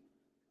is.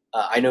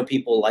 I know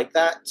people like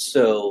that,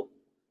 so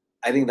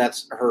I think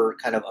that's her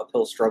kind of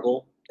uphill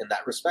struggle in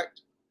that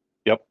respect.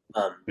 Yep.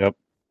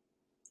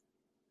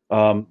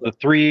 The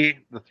three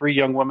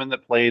young women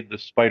that played the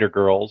Spider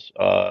Girls,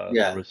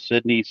 there was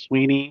Sydney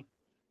Sweeney,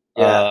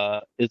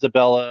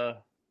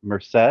 Isabella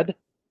Merced,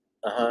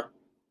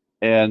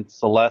 and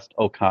Celeste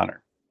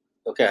O'Connor.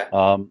 Okay.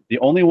 The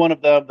only one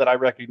of them that I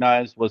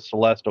recognized was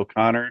Celeste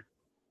O'Connor.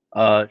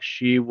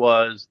 She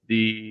was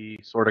the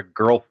sort of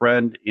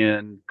girlfriend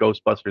in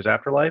Ghostbusters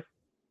Afterlife.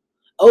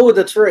 Oh,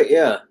 that's right.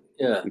 Yeah.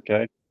 Yeah.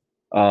 Okay.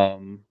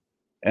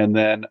 And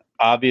then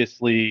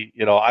obviously,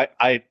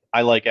 I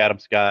like Adam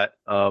Scott.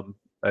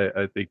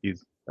 I think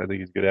he's a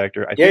good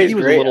actor. I Yeah, think he's he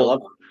was a great. I little.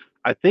 love him.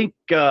 I think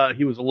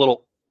he was a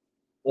little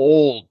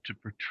old to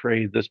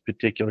portray this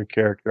particular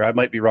character. I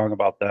might be wrong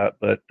about that,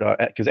 but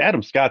because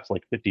Adam Scott's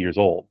like 50 years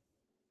old,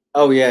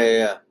 Oh,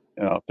 yeah,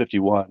 yeah,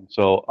 51.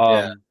 So,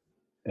 yeah.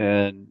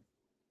 and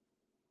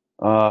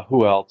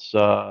who else?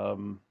 I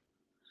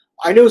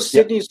know Yeah.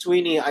 Sydney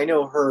Sweeney. I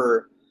know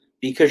her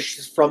because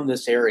she's from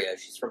this area.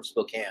 She's from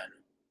Spokane.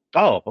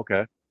 Oh,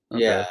 okay.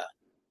 Yeah.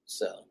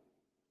 So,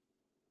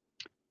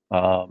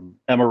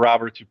 Emma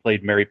Roberts, who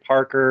played Mary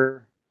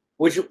Parker.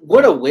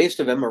 what a waste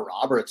of Emma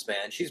Roberts,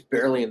 man. She's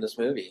barely in this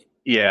movie.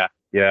 Yeah,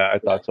 I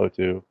thought so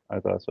too.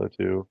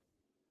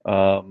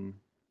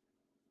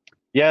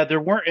 Yeah,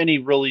 there weren't any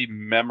really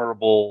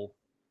memorable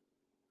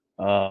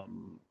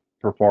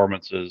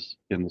performances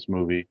in this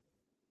movie.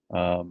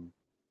 At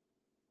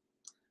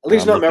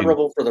least I'm not looking.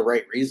 memorable for the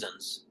right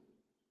reasons.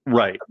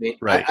 Right, I mean,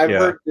 right. I've Yeah.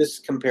 heard this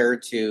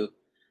compared to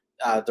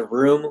The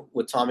Room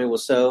with Tommy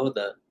Wiseau.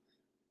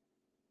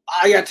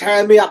 You're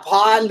tearing me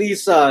apart,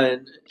 Lisa.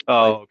 And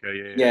Oh,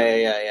 okay.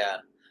 yeah.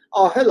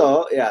 Oh,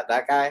 hello. Yeah,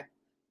 that guy.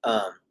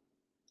 A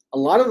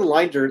lot of the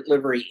line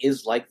delivery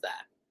is like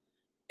that.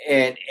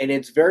 And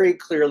it's very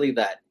clearly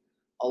that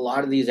a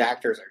lot of these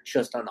actors are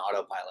just on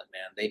autopilot,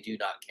 man. They do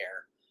not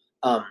care.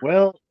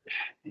 Well,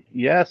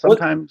 yeah.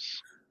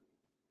 Sometimes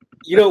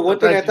One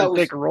thing I you thought just was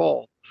take a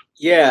role.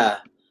 yeah,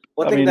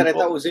 one I thing mean, that I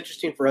thought was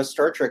interesting for us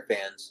Star Trek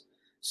fans.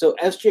 So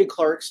S.J.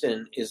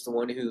 Clarkson is the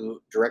one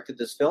who directed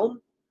this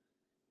film.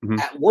 Mhm.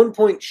 At one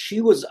point,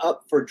 she was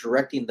up for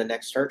directing the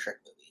next Star Trek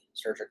movie,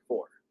 Star Trek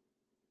 4.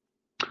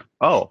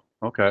 Oh,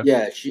 okay.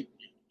 Yeah, she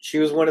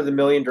was one of the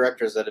million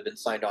directors that have been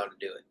signed on to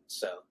do it.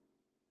 So,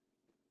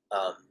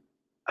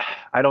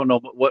 I don't know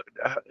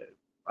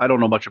I don't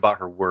know much about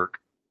her work.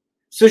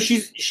 so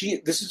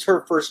this is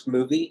her first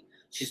movie.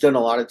 She's done a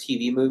lot of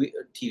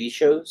TV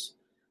shows.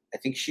 I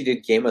think she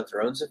did Game of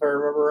Thrones, if I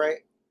remember right.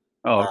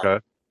 Oh, okay.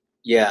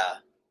 Yeah,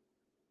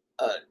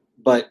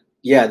 but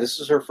yeah, this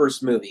is her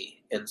first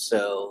movie, and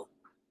so,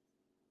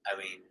 I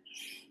mean,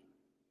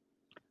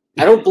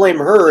 I don't blame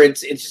her.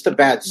 It's just a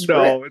bad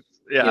script.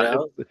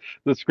 No,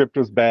 the script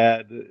was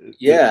bad.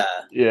 Yeah.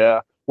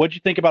 Yeah. What'd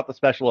you think about the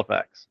special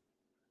effects?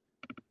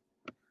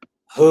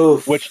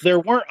 Oof. Which there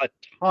weren't a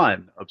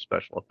ton of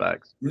special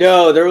effects.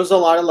 No, there was a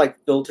lot of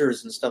like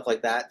filters and stuff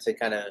like that to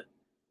kind of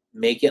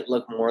make it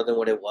look more than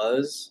what it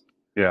was.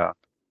 Yeah.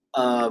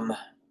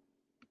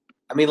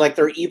 I mean, like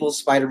their evil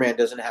Spider-Man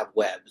doesn't have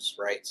webs,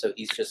 right? So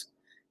he's just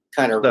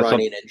kind of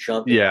running and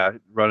jumping. Yeah,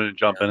 running and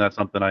jumping. That's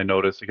something I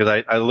noticed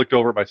because I looked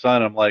over at my son.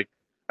 And I'm like,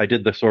 I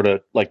did the sort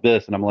of like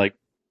this, and I'm like,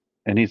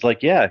 and he's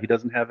like, yeah, he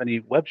doesn't have any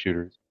web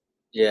shooters.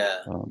 Yeah,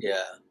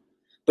 yeah.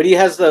 But he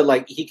has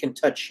he can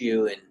touch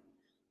you and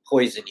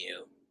poison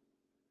you.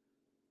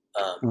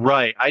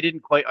 Right. I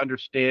didn't quite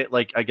understand.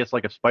 Like, I guess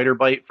like a spider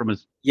bite from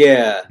his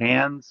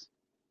hands.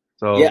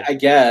 So yeah, I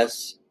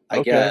guess.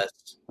 Okay.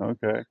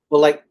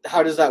 Well, like,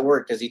 how does that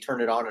work? Does he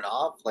turn it on and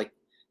off? Like,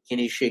 can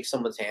he shake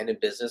someone's hand in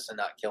business and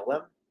not kill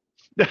them?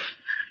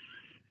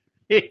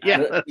 Yeah,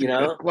 that's a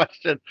good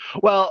question.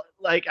 Well,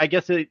 like, I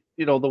guess the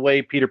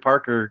way Peter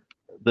Parker,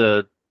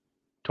 the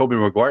Tobey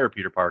Maguire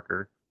Peter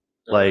Parker,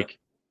 like,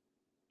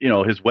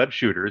 his web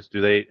shooters,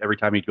 do they every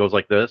time he goes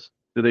like this,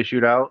 do they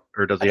shoot out,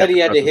 or does he? I thought he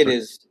had to hit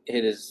his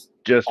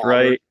just arm.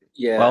 right.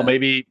 Yeah. Well,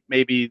 maybe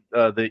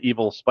the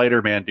evil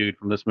Spider-Man dude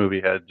from this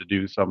movie had to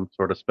do some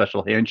sort of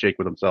special handshake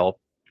with himself.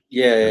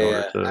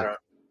 Yeah. I don't know,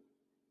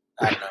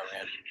 man.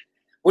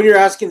 When you're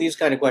asking these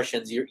kind of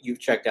questions, you've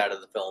checked out of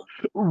the film.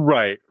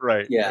 Right.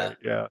 Yeah.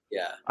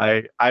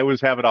 I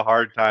was having a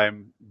hard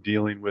time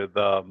dealing with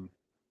I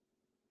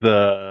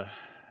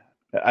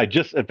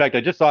just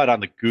saw it on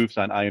the goofs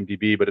on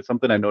IMDb, but it's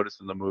something I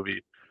noticed in the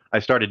movie. I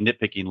started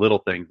nitpicking little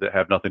things that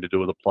have nothing to do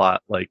with the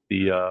plot, like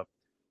the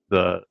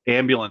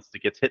ambulance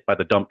that gets hit by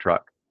the dump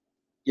truck.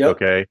 Yep.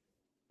 Okay.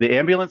 The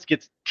ambulance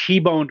gets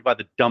T-boned by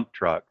the dump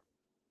truck,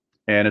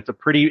 and it's a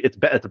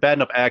bad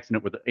enough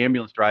accident where the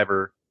ambulance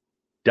driver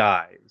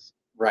dies.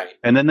 Right.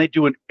 And then they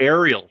do an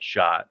aerial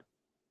shot,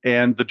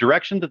 and the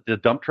direction that the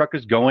dump truck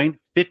is going,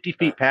 50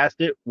 feet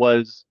past it,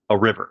 was a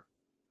river.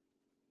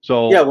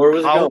 So yeah, where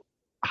was it going?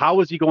 How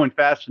was he going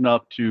fast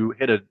enough to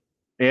hit an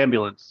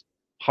ambulance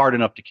hard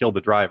enough to kill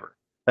the driver?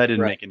 That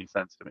didn't make any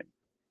sense to me.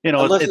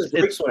 Unless his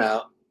brakes went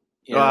out.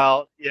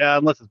 Well, yeah,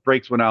 unless his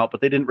brakes went out,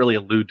 but they didn't really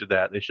allude to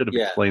that. They should have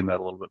explained that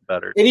a little bit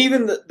better. And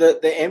even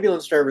the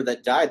ambulance driver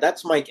that died,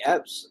 that's Mike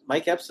Epps.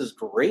 Mike Epps is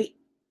great.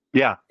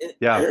 Yeah.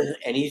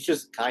 And he's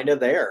just kind of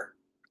there.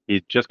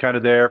 He's just kind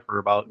of there for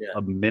about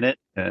a minute,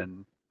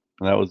 and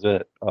that was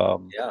it.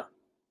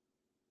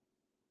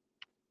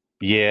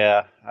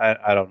 Yeah,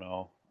 I don't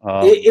know.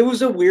 It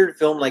was a weird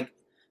film. Like,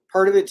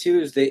 part of it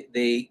too is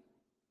they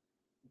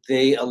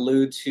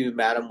allude to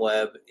Madam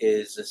Web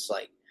is this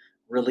like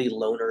really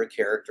loner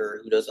character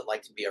who doesn't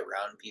like to be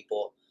around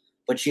people,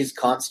 but she's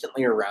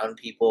constantly around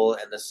people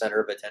and the center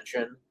of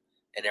attention,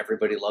 and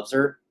everybody loves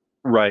her.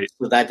 Right.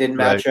 So that didn't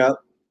match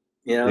up,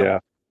 you know? Yeah.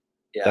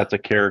 Yeah. That's a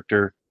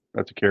character.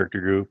 That's a character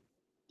group.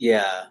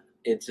 Yeah.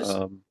 It's just.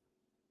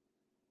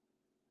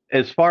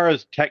 As far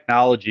as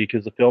technology,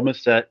 because the film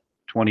is set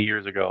 20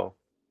 years ago,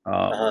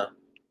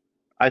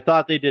 I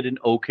thought they did an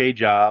okay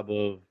job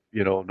of,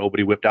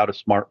 nobody whipped out a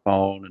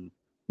smartphone, and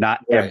not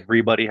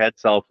everybody had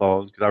cell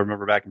phones, because I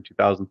remember back in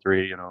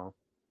 2003,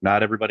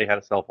 not everybody had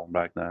a cell phone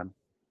back then.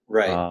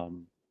 Right.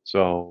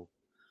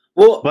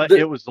 But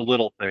it was the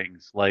little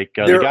things, like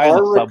the guy in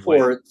the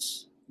subway.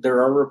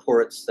 There are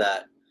reports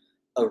that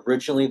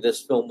originally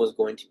this film was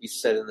going to be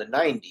set in the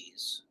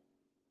 90s,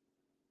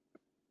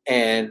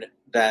 and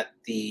that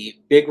the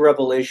big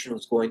revelation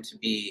was going to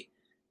be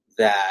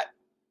that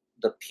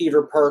the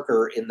Peter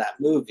Parker in that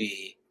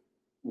movie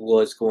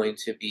was going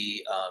to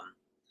be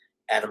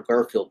Adam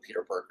Garfield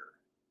Peter Parker.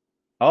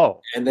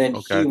 Oh. And then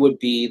he would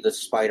be the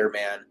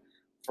Spider-Man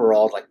for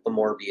all like the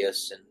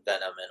Morbius and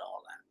Venom and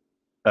all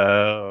that.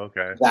 Oh,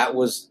 okay. That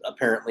was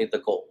apparently the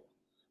goal.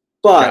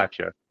 But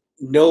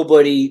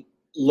nobody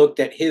looked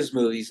at his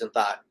movies and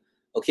thought,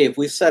 okay, if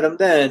we set him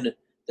then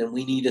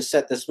we need to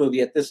set this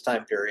movie at this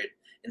time period.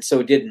 And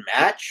so it didn't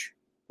match.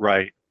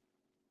 Right.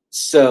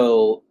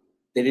 So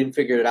they didn't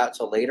figure it out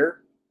till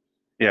later.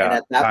 Yeah, and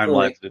at that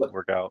timelines didn't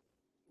work out.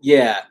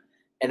 Yeah.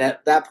 And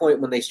at that point,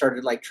 when they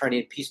started like trying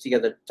to piece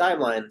together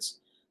timelines,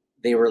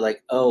 they were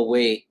like, oh,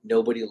 wait,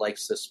 nobody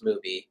likes this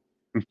movie.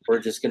 We're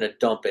just going to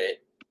dump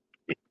it.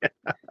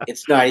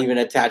 It's not even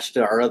attached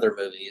to our other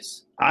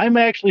movies. I'm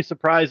actually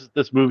surprised that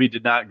this movie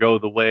did not go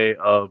the way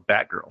of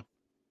Batgirl.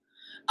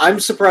 I'm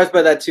surprised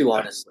by that too,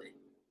 honestly.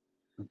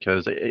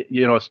 Because,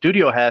 a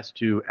studio has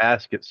to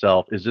ask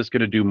itself, is this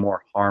going to do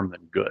more harm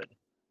than good?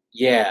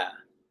 Yeah.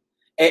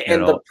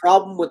 And the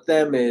problem with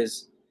them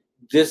is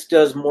this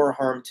does more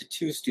harm to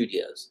two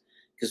studios.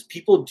 Because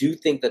people do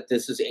think that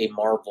this is a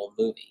Marvel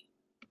movie.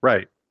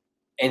 Right.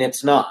 And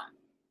it's not.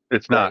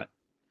 It's not.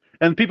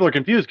 And people are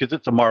confused because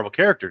it's a Marvel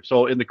character.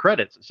 So in the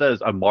credits, it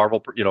says a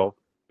Marvel,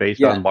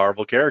 based on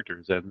Marvel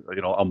characters and,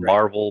 a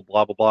Marvel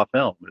blah, blah, blah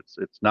film.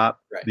 It's not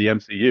the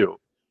MCU.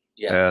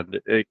 Yeah.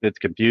 And it's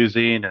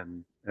confusing.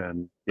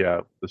 And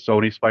the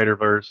Sony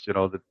Spider-Verse,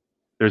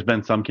 there's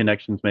been some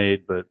connections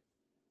made, but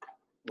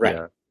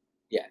yeah,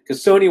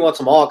 because Sony wants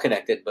them all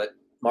connected, but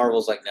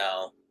Marvel's like,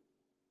 no.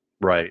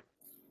 Right.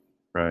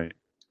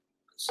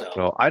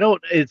 So I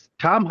don't. Is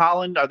Tom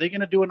Holland? Are they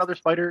going to do another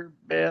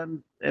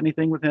Spider-Man?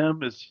 Anything with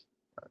him?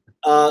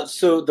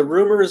 So the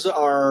rumors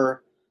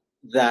are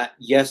that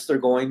yes, they're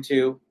going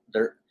to.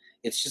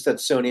 It's just that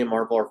Sony and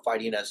Marvel are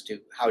fighting as to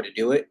how to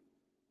do it.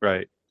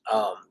 Right.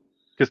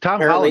 Because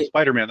Tom Holland's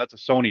Spider-Man, that's a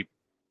Sony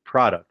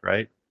product,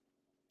 right?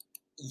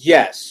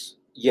 Yes.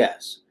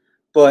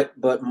 But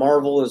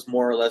Marvel is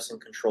more or less in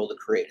control of the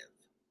creative.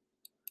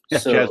 Yeah,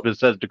 Jasmine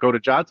says Dakota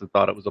Johnson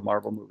thought it was a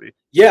Marvel movie.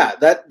 Yeah,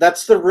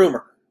 that's the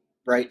rumor,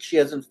 right? She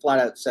hasn't flat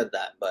out said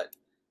that, but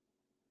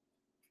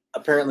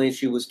apparently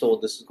she was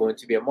told this is going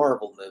to be a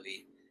Marvel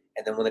movie.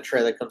 And then when the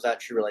trailer comes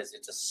out, she realized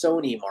it's a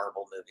Sony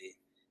Marvel movie.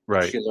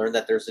 Right. She learned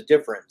that there's a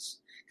difference.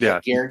 Yeah. I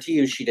guarantee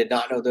you she did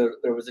not know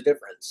there was a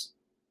difference.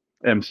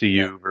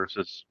 MCU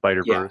versus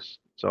Spider-Verse.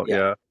 So,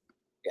 yeah.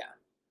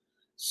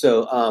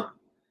 So,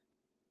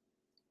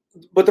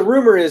 but the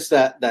rumor is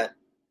that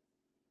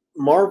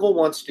Marvel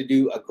wants to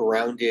do a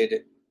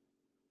grounded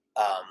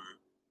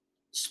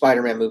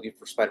Spider-Man movie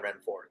for Spider-Man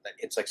 4. That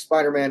it's like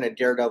Spider-Man and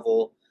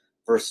Daredevil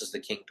versus the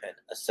Kingpin,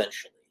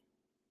 essentially.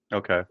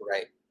 Okay.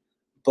 Right.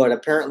 But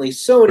apparently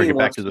Sony bring it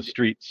wants back to the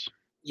streets.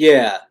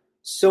 Yeah.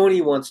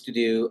 Sony wants to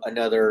do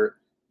another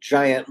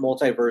giant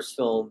multiverse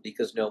film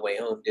because No Way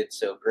Home did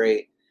so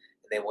great.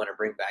 And they want to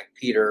bring back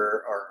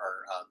Peter or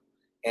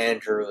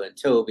Andrew and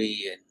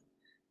Toby and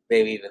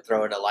maybe even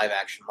throw in a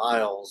live-action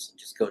Miles and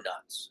just go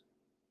nuts.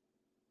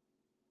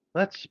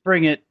 Let's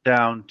bring it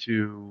down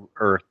to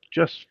Earth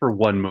just for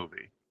one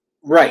movie.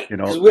 Right.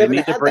 Because we haven't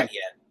had that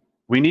yet.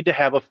 We need to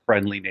have a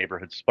friendly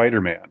neighborhood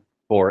Spider-Man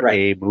for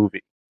a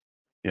movie.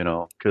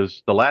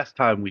 Because the last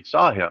time we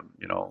saw him,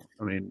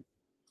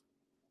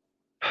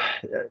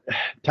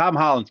 Tom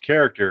Holland's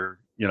character,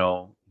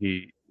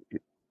 we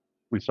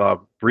saw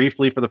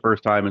briefly for the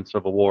first time in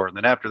Civil War. And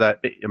then after that,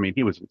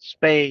 he was in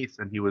space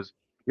and he was,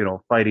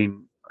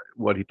 fighting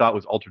what he thought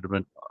was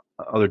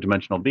other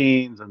dimensional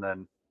beings. And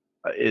then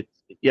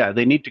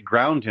they need to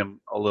ground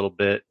him a little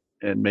bit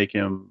and make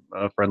him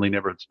a friendly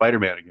neighborhood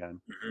Spider-Man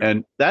again. Mm-hmm.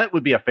 And that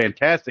would be a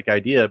fantastic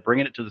idea,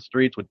 bringing it to the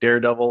streets with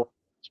Daredevil,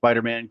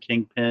 Spider-Man,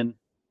 Kingpin,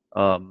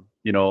 and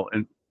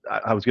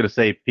I was going to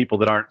say people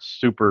that aren't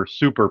super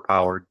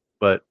powered,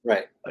 but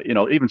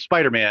even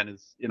Spider-Man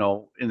is, in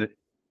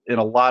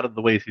a lot of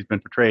the ways he's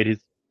been portrayed,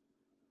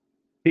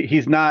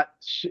 he's not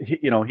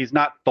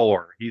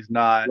Thor, he's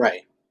not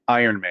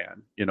Iron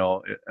Man.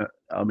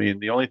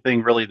 The only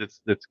thing really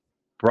that's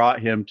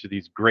brought him to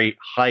these great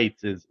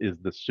heights is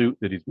the suit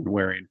that he's been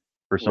wearing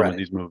for some of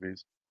these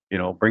movies.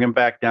 Bring him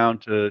back down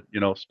to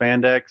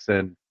spandex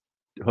and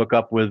hook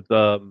up with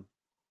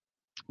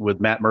with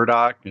Matt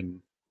Murdock, and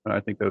I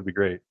think that would be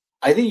great.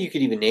 I think you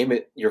could even name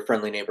it Your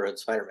Friendly Neighborhood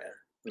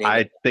Spider-Man.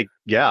 I think,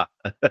 yeah,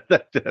 I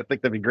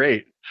think that'd be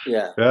great.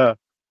 Yeah. Yeah.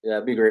 Yeah,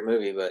 it'd be a great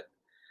movie, but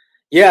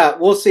yeah,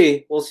 we'll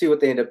see. We'll see what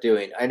they end up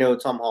doing. I know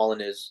Tom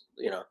Holland is,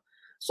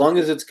 as long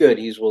as it's good,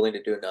 he's willing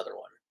to do another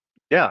one.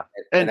 Yeah.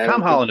 And I Tom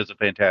don't Holland is a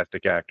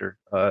fantastic actor.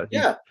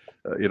 Yeah.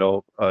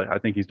 I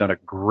think he's done a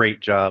great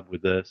job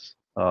with this,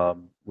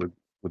 with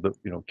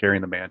the,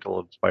 carrying the mantle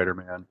of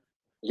Spider-Man.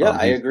 Yeah,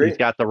 I agree. He's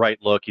got the right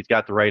look. He's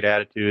got the right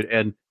attitude.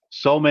 And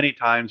so many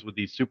times with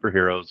these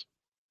superheroes,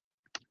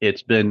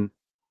 it's been,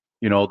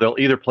 they'll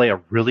either play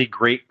a really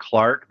great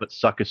Clark but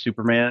suck as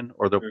Superman,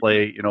 or they'll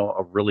play,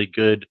 a really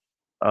good,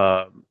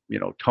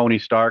 Tony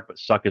Stark but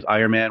suck as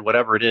Iron Man.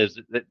 Whatever it is,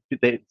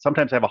 they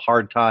sometimes have a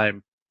hard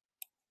time.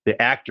 The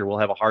actor will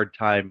have a hard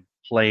time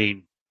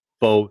playing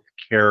both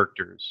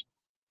characters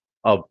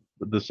of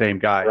the same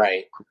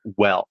guy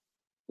well.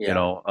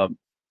 Yeah.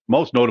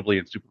 Most notably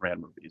in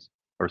Superman movies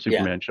or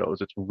Superman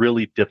shows, it's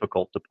really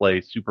difficult to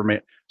play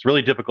Superman. It's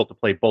really difficult to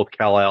play both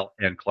Kal-El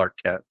and Clark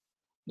Kent.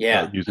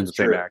 Using the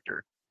same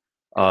actor.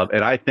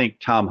 And I think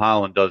Tom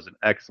Holland does an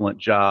excellent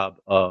job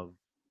of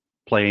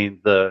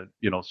playing the,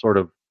 sort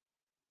of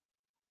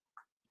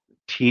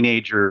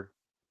teenager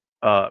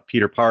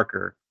Peter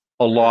Parker,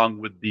 along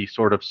with the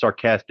sort of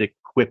sarcastic,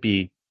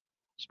 quippy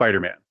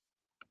Spider-Man.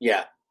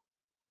 Yeah.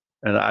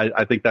 And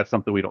I think that's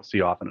something we don't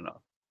see often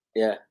enough.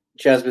 Yeah.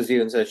 Chaz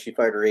even says she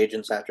fired her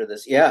agents after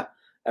this. Yeah.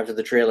 After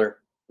the trailer.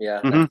 Yeah.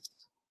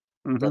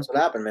 That's what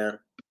happened, man.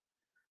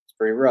 It's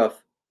pretty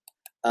rough.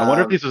 I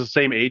wonder if these are the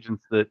same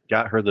agents that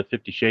got her the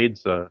 50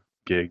 Shades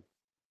gig.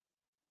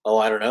 Oh,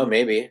 I don't know.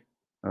 Maybe.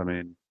 I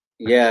mean.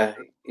 Yeah.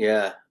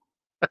 Yeah.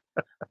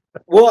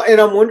 Well, and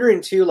I'm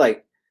wondering too,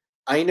 like,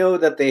 I know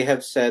that they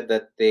have said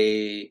that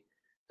they're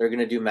going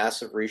to do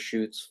massive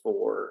reshoots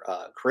for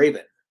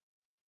Kraven.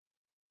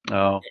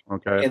 Oh,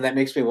 okay. And that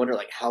makes me wonder,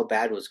 like, how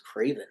bad was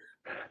Kraven?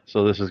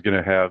 So this is going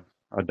to have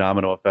a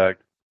domino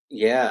effect.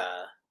 Yeah.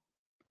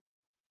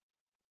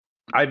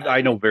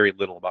 I know very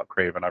little about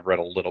Kraven. I've read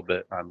a little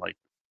bit on like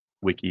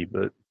Wiki,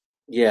 but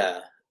yeah,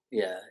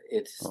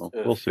 it's.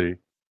 We'll see.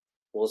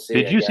 We'll see.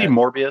 Did you see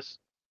Morbius?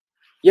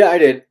 Yeah, I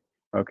did.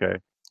 Okay.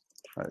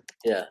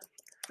 Yeah.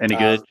 Any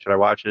good? Should I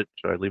watch it?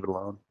 Should I leave it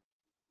alone?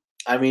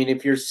 I mean,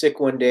 if you're sick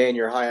one day and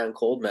you're high on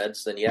cold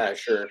meds, then yeah,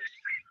 sure.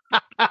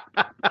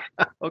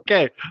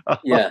 Okay.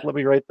 Yeah. Let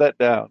me write that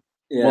down.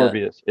 Yeah.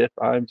 Morbius, if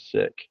I'm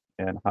sick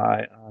and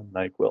high on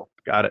NyQuil.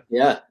 Got it.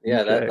 Yeah.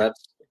 Okay.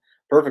 That's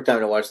perfect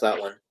time to watch that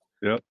one.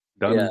 Yep.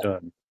 Done and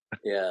done.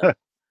 Yeah.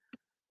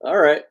 All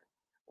right.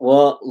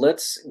 Well,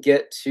 let's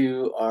get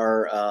to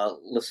our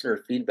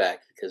listener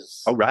feedback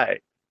because. All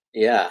right.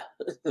 Yeah.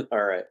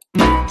 All right.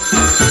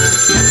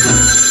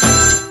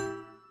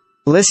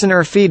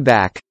 Listener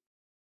feedback.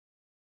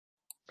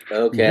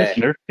 Okay.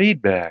 Listener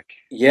feedback.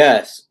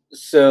 Yes.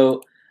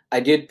 So I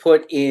did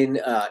put in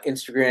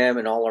Instagram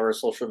and all our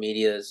social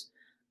medias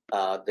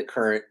the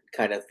current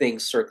kind of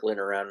things circling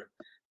around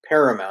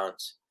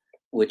Paramount,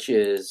 which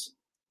is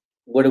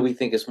what do we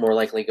think is more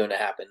likely going to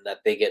happen? That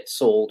they get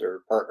sold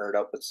or partnered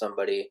up with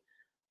somebody,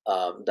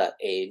 that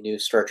a new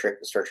Star Trek,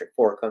 the Star Trek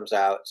 4 comes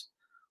out,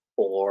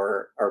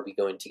 or are we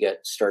going to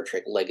get Star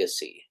Trek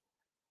Legacy?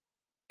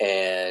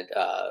 And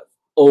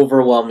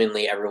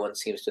overwhelmingly, everyone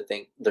seems to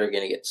think they're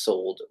going to get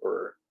sold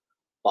or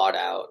bought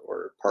out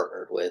or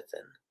partnered with,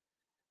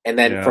 and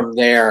then from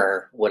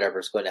there,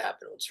 whatever's going to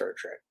happen with Star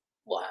Trek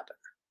will happen.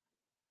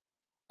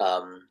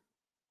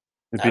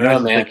 It'd be nice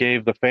if they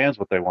gave the fans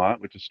what they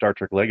want, which is Star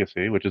Trek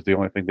Legacy, which is the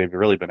only thing they've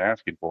really been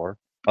asking for,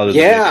 other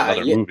than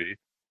another movie.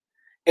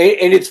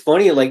 And it's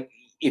funny, like,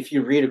 if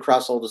you read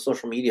across all the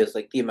social medias,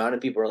 like, the amount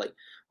of people are like,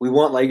 we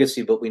want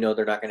Legacy, but we know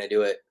they're not going to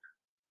do it.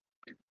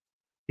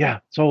 Yeah,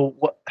 so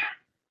what?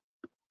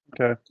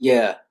 Okay.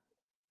 Yeah,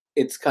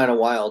 it's kind of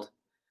wild.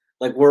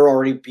 Like, we're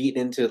already beaten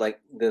into,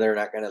 like, they're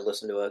not going to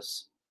listen to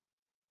us.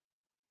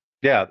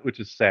 Yeah, which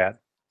is sad.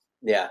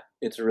 Yeah,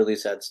 it's a really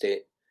sad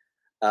state.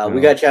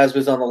 We got Chaz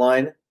Biz on the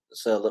line,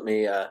 so let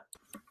me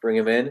bring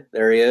him in.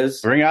 There he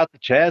is. Bring out the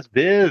Chaz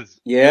Biz.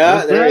 Yeah,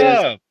 What's there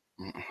up?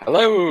 he is.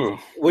 Hello.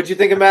 What'd you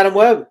think of Madam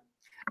Web?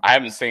 I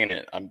haven't seen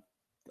it.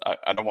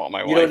 I don't want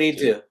my wife. You don't need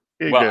to.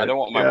 Well, I don't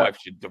want my wife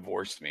to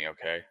divorce me.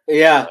 Okay.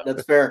 Yeah,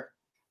 that's fair.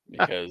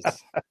 Because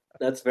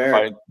that's fair.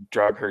 If I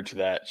drug her to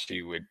that,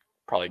 she would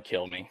probably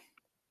kill me.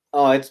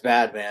 Oh, it's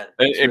bad, man.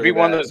 It'd be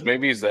one of those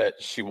movies that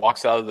she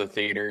walks out of the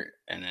theater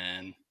and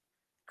then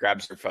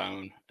grabs her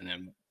phone and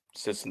then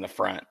sits in the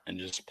front and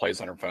just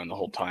plays on her phone the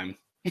whole time.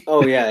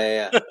 Oh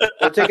yeah.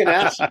 Or take a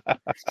nap.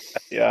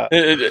 Yeah.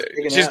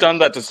 She's done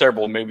that to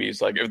several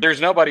movies. Like, if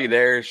there's nobody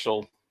there,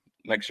 she'll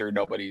make sure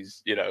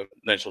nobody's,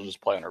 then she'll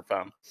just play on her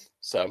phone.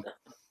 So,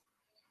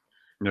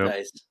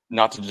 nice.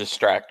 Not to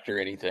distract or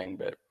anything,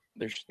 but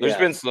there's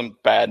been some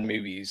bad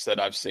movies that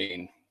I've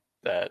seen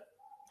that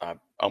I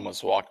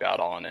almost walked out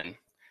on. And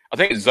I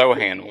think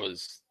Zohan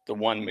was the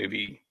one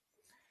movie,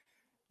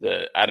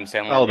 the Adam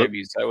Sandler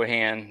movie,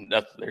 Zohan.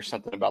 There's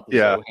something about the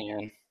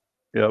Zohan.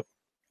 Yep.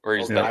 Where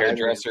he's the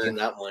hairdresser.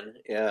 That one.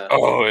 Yeah.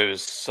 Oh, it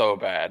was so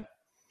bad.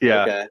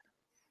 Yeah. Okay.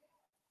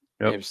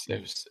 Yep.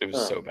 It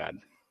was so bad.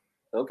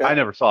 Okay. I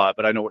never saw it,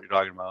 but I know what you're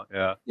talking about.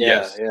 Yeah.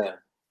 Yes. Yep.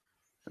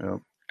 I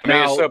mean,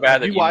 Now, it's so bad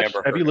have that you you watched?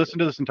 never Have you heard of listened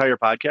to this entire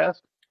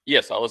podcast?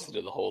 Yes, I listened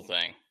to the whole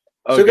thing.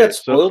 So it got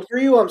spoiled for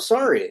you? I'm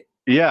sorry.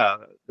 Yeah,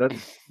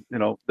 that's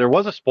there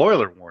was a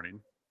spoiler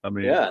warning. I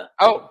mean, Yeah.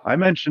 I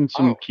mentioned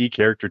some key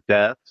character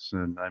deaths,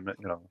 and I meant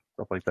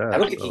stuff like that. I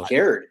don't think he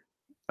cared.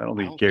 I don't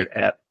think he cared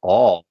at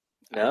all.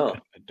 No.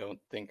 I don't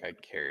think I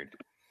cared.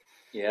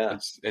 Yeah.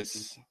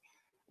 It's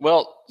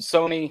well,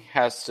 Sony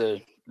has to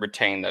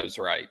retain those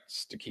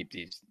rights to keep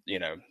these,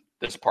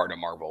 this part of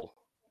Marvel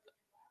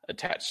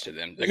attached to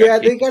them. They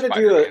got to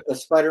do a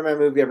Spider-Man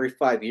movie every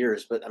 5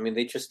 years, but I mean,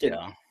 they just did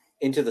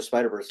Into the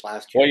Spider-Verse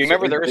last year. Well, you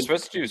remember they were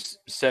supposed to do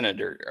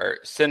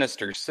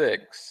Sinister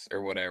Six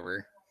or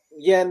whatever.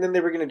 Yeah, and then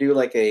they were going to do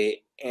like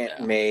a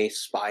Aunt May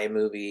spy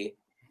movie.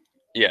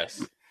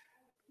 Yes.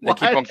 They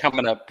keep on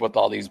coming up with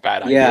all these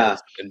bad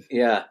ideas.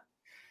 Yeah.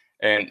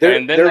 And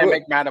then they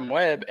make Madam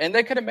Web, and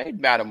they could have made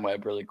Madam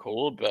Web really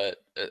cool, but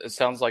it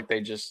sounds like they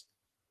just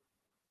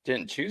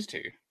didn't choose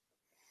to.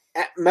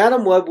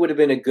 Madam Web would have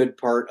been a good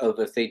part of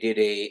if they did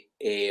a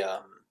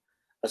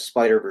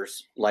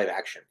Spider-Verse live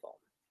action film.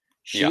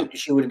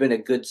 She would have been a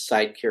good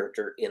side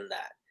character in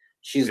that.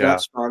 She's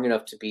not strong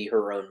enough to be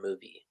her own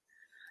movie.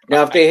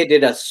 Now, if they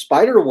did a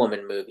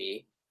Spider-Woman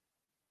movie,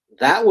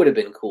 that would have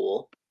been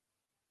cool.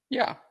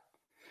 Yeah.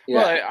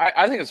 Well,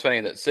 I think it's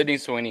funny that Sydney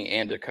Sweeney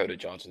and Dakota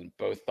Johnson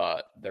both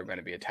thought they're going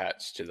to be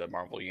attached to the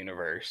Marvel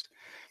Universe.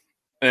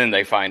 And then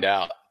they find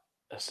out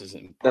this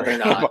isn't part of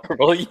the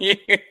Marvel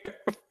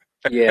Universe.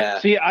 Yeah.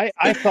 See,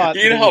 I thought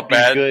you know how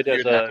bad good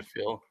as to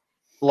feel.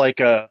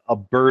 Like a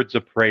Birds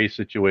of Prey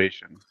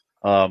situation,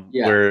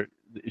 where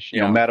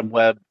Madam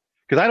Web.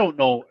 Because I don't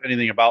know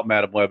anything about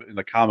Madam Web in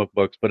the comic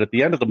books, but at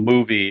the end of the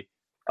movie,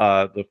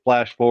 the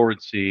flash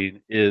forward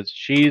scene is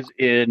she's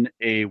in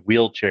a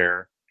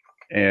wheelchair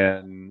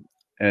and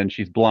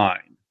she's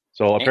blind.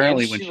 So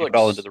apparently, when she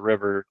fell into the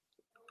river,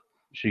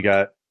 she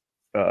was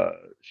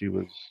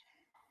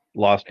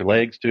lost her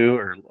legs too,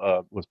 or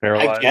was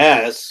paralyzed. I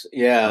guess,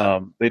 yeah.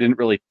 They didn't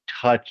really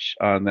touch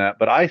on that,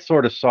 but I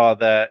sort of saw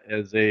that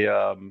as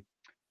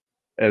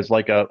as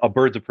like a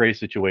Birds of Prey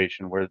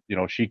situation where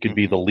she could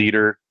be the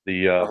leader. Do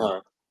you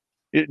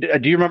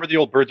remember the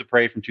old Birds of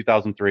Prey from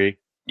 2003?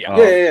 Yeah.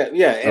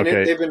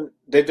 And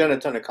they've done a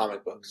ton of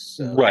comic books.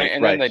 So. Right.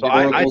 So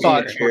I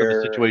thought sort of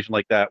a situation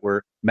like that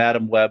where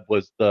Madam Web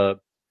was the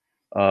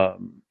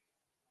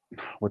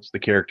what's the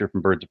character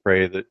from Birds of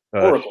Prey that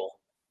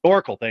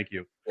Oracle, thank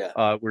you.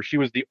 Yeah. Where she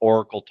was the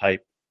Oracle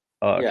type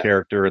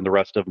character, and the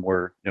rest of them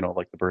were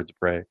like the Birds of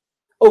Prey.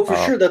 Oh, for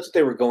sure, that's what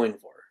they were going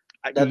for.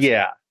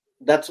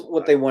 That's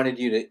what they wanted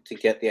you to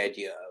get the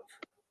idea of.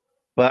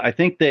 But I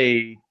think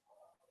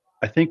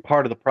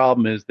part of the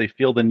problem is they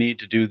feel the need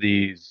to do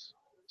these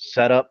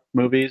setup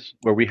movies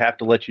where we have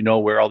to let you know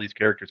where all these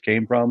characters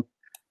came from.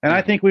 And I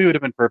think we would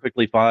have been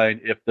perfectly fine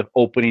if the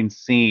opening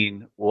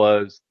scene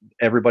was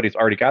everybody's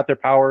already got their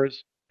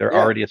powers, they're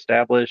already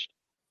established.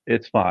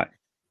 It's fine.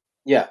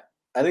 Yeah,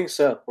 I think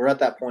so. We're at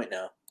that point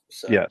now.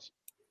 So. Yes.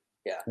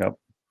 Yeah. Yep.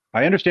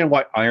 I understand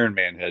why Iron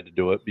Man had to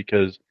do it,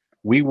 because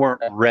we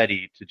weren't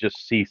ready to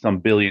just see some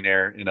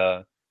billionaire in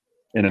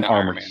an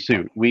armored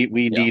suit. We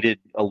needed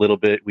a little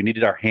bit. We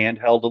needed our hand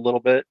held a little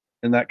bit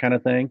and that kind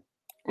of thing.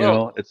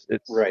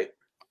 It's right.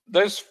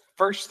 Those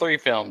first three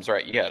films,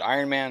 right? You had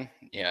Iron Man,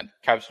 you had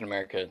Captain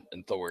America,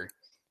 and Thor.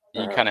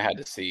 You kind of had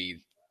to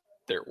see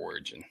their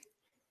origin,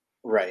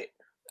 right?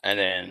 And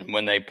then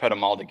when they put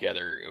them all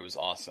together, it was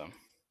awesome.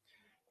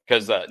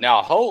 Because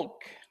now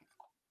Hulk,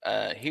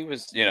 he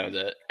was,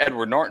 the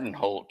Edward Norton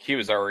Hulk. He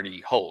was already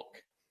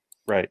Hulk,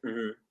 right?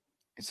 Mm-hmm.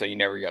 So you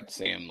never got to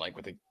see him like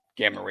with the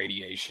gamma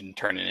radiation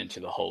turning into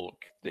the Hulk.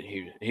 That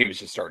he was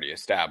just already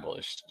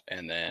established,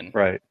 and then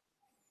right.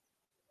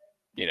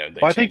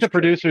 I think the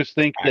producers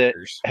think that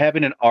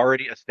having an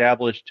already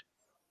established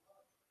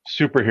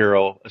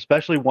superhero,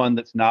 especially one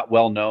that's not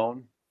well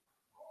known,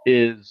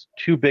 is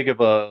too big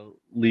of a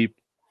leap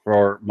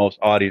for most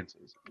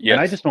audiences. Yes.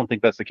 And I just don't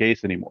think that's the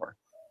case anymore.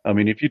 I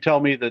mean, if you tell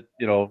me that,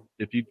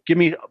 if you give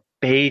me a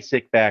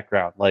basic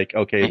background, like,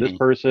 okay, this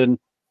person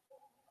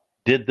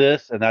did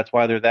this and that's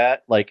why they're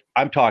that, like,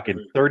 I'm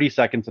talking 30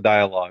 seconds of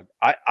dialogue.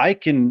 I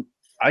can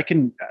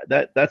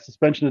that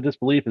suspension of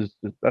disbelief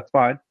that's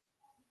fine.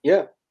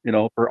 Yeah.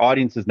 For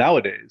audiences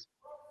nowadays.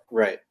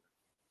 Right.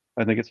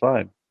 I think it's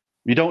fine.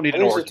 You don't need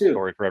an origin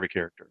story for every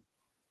character.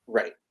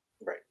 Right.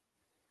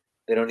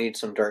 They don't need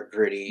some dark,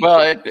 gritty. Well,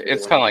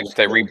 it's kind of like if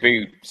they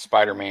reboot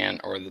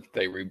Spider-Man or that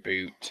they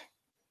reboot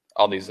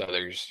all these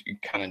others, you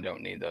kind of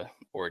don't need the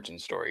origin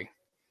story.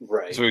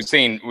 Right. So we've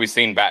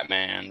seen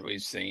Batman,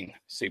 we've seen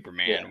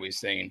Superman, we've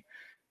seen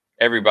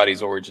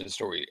everybody's origin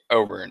story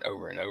over and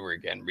over and over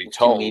again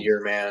retold.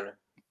 Meteor Man.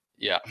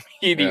 Yeah,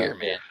 Meteor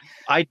Man.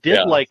 I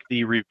did like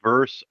the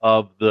reverse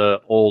of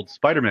the old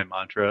Spider-Man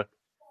mantra.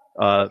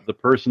 The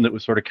person that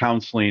was sort of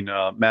counseling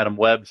Madam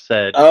Web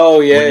said,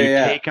 when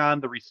you take on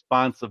the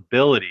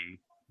responsibility,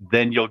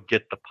 then you'll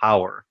get the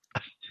power.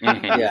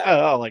 Yeah.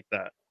 I like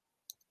that.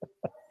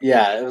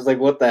 Yeah, it was like,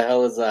 what the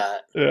hell is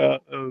that? Yeah.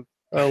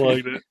 I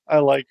liked it. I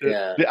liked it.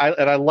 Yeah.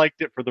 I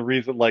liked it for the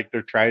reason, like,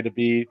 they're trying to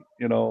be,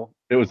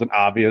 it was an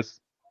obvious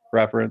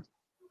reference,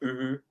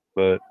 Mm-hmm.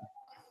 but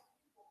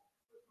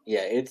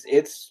Yeah,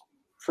 it's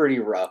pretty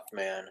rough,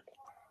 man.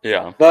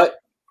 Yeah. But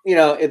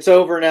it's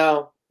over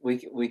now.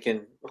 We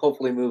can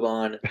hopefully move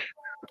on.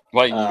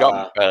 Well, you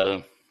got.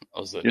 You're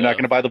not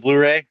going to buy the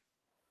Blu-ray?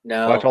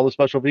 No. Watch all the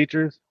special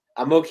features?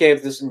 I'm okay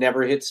if this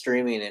never hits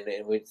streaming and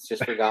we've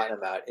just forgotten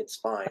about it. It's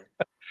fine.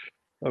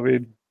 I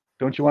mean,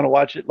 don't you want to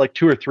watch it like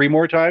 2 or 3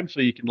 more times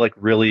so you can like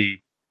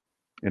really,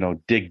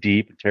 dig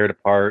deep and tear it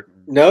apart?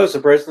 No,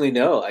 surprisingly,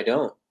 no, I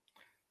don't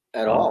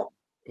at all.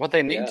 What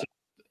they need to,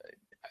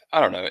 I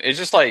don't know. It's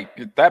just like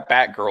that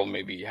Batgirl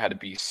movie had to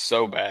be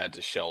so bad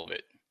to shelve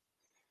it.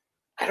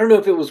 I don't know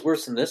if it was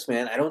worse than this,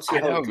 man. I don't see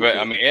how. I know, but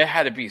I mean, it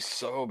had to be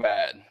so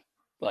bad.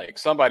 Like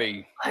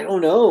somebody, I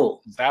don't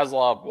know.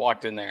 Zaslav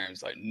walked in there and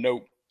was like,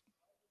 "Nope."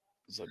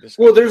 Like,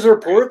 well, there's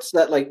reports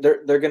that like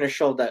they're going to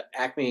shelve that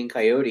Acme and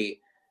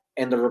Coyote,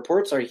 and the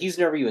reports are he's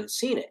never even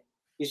seen it.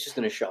 He's just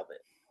going to shelve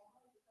it.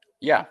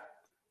 Yeah,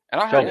 and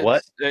I heard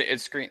what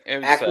it's screen. It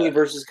was, Acme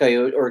versus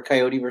Coyote or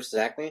Coyote versus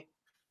Acme.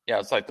 Yeah,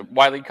 it's like the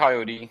Wile E.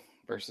 Coyote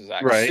versus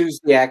Acme. Right. Sues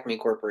the Acme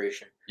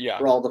Corporation. Yeah.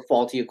 For all the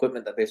faulty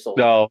equipment that they sold.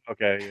 Oh,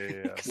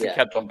 okay, yeah. They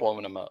kept on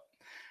blowing them up.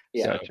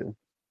 Yeah. Gotcha.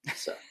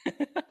 So.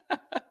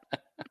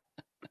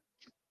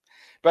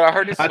 But I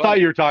heard I thought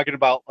you were talking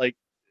about like.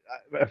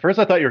 At first,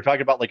 I thought you were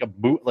talking about like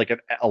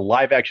a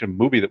live action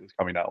movie that was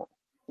coming out.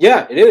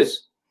 Yeah, it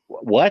is.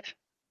 What?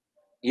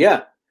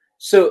 Yeah.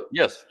 So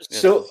yes.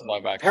 So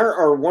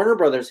Warner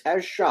Brothers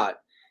has shot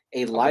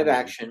a live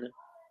action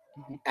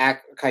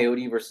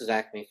Coyote versus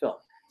Acme film.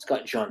 It's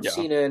got John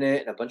Cena in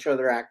it and a bunch of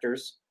other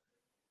actors.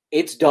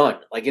 It's done.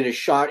 Like it is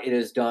shot. It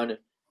is done.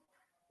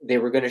 They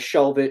were going to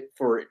shelve it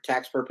for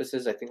tax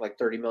purposes. I think like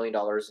 $30 million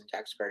in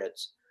tax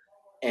credits,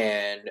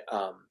 and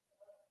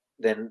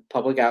then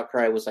public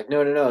outcry was like,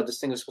 no, this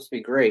thing is supposed to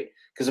be great.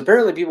 Because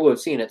apparently people who have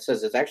seen it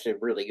says it's actually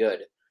really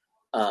good.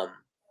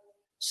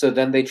 So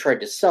then they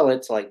tried to sell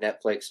it to like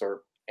Netflix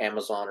or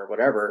Amazon or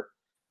whatever,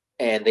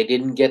 and they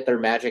didn't get their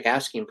magic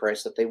asking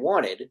price that they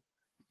wanted,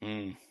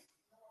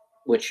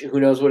 which who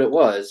knows what it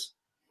was.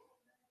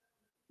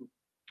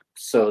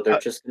 So they're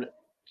just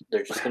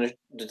gonna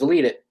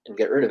delete it and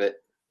get rid of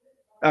it.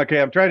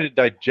 Okay, I'm trying to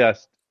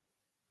digest.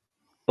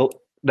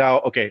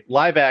 Now, okay,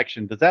 live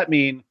action. Does that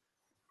mean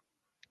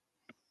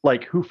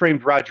like Who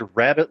Framed Roger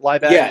Rabbit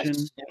live action?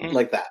 Yes,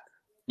 like that.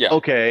 Yeah.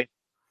 Okay.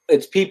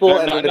 It's people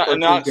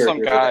not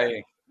some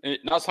guy.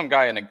 Not some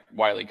guy in a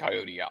Wile E.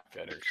 Coyote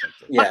outfit or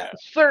something. Yeah,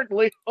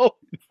 certainly. Oh,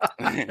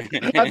 I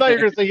thought you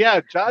were going to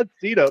say, John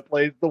Cena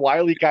plays the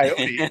Wile E.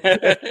 Coyote.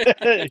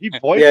 He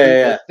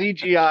voices the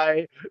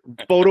CGI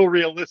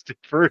photorealistic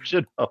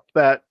version of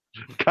that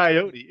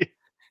coyote.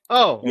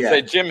 Oh,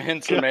 Say Jim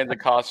Henson made the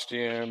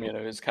costume.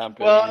 His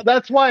company. Well,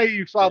 that's why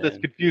you saw this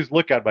confused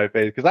look on my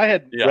face because I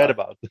hadn't read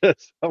about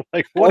this. I'm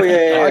like, what are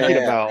you talking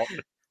about?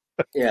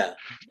 Yeah,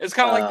 it's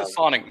kind of like the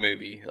Sonic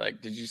movie.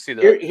 Like, did you see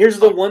that? Here's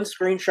the one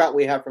screenshot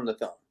we have from the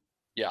film.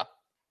 Yeah.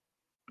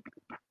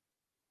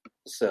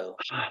 So.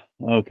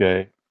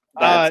 Okay.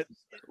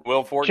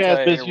 Will Forte.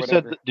 Chaz, you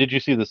said, did you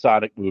see the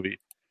Sonic movie?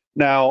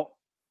 Now,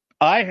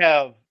 I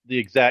have the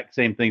exact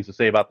same things to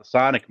say about the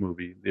Sonic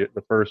movie,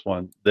 the first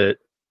one, that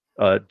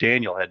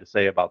Daniel had to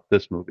say about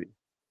this movie.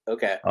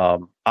 Okay.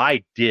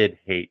 I did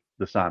hate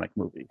the Sonic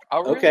movie.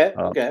 Oh, really?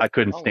 Okay. I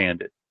couldn't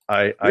stand it.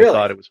 I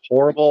thought it was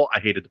horrible. I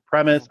hated the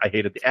premise. I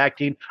hated the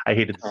acting. I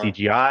hated the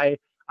CGI.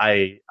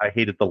 I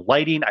hated the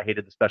lighting. I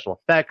hated the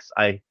special effects.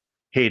 I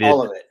hated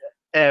all of it.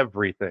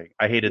 Everything.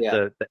 I hated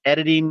the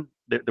editing.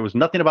 There was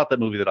nothing about that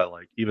movie that I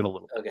liked, even a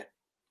little bit. Okay.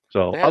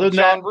 So other than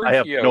that, I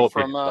have no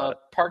opinion from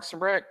Parks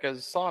and Rec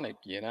as Sonic.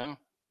 Yeah.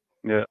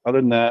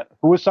 Other than that,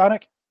 who was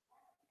Sonic?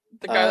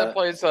 The guy that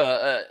plays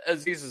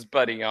Aziz's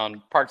buddy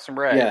on Parks and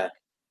Rec. Yeah.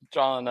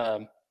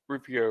 John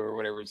Rufio or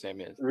whatever his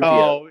name is. Rufio.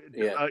 Oh,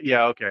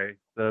 yeah. Okay.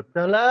 Yeah.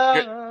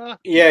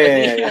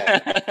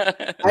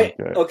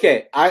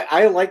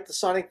 I like the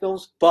Sonic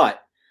films,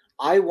 but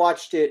I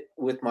watched it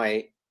with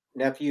my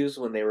nephews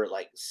when they were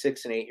like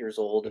 6 and 8 years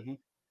old,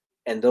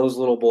 and those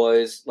little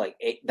boys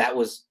that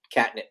was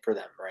catnip for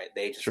them, right?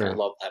 They just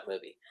loved that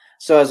movie.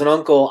 So as an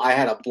uncle, I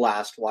had a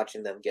blast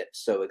watching them get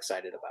so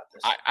excited about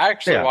this. I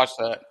actually watched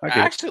that. I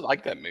actually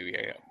like that movie,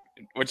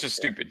 which is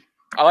stupid.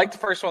 I like the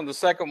first one. The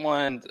second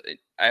one,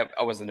 I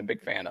wasn't a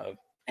big fan of.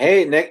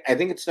 Hey, I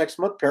think it's next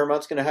month.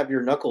 Paramount's going to have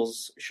your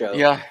Knuckles show.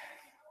 Yeah.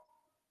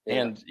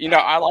 And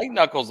I like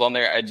Knuckles on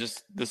there.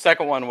 The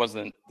second one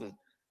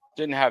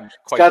didn't have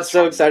quite. Got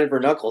so excited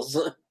for Knuckles.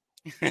 Oh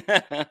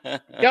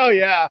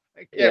yeah,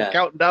 I'm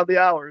counting down the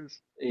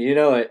hours. You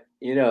know it.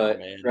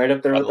 Man. Right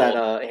up there with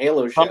that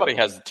Halo show. Somebody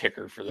has a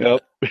ticker for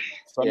that.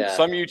 Yep.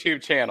 Some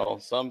YouTube channel,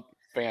 some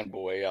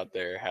fanboy out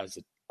there has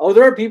it. Oh,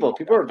 there are people.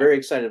 People are very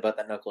excited about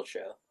that Knuckles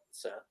show.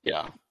 So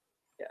yeah.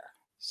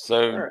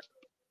 So,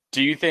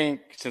 do you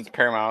think since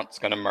Paramount's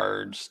going to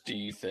merge, do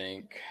you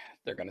think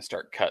they're going to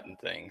start cutting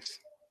things?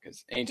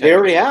 Because they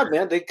already have,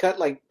 man. They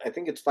cut I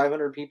think it's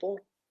 500 people.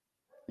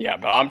 Yeah,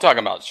 but I'm talking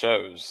about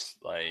shows.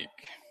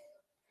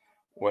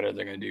 what are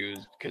they going to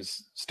do?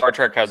 Because Star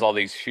Trek has all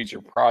these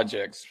future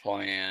projects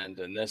planned,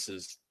 and this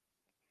is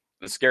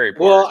the scary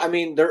part. Well, I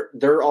mean,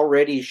 they're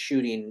already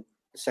shooting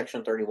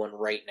Section 31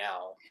 right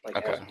now,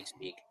 like as we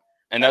speak.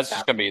 And that's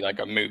just going to be like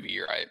a movie,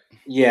 right?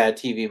 Yeah, a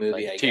TV movie,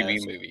 like I TV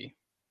guess. movie.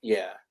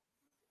 Yeah.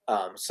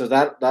 So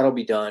that'll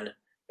be done.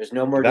 There's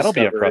no more That'll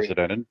Discovery. be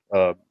unprecedented.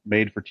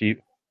 Made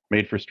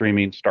for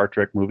streaming Star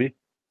Trek movie.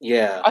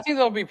 Yeah. I think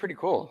that'll be pretty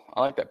cool.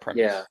 I like that premise.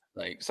 Yeah.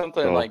 Like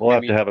something So like we'll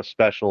have to have a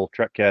special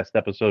Trekcast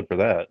episode for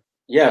that.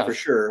 Yeah, for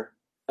sure.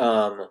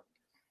 I'd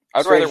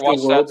Strange rather watch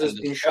New that Worlds than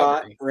is being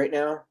shot Discovery. right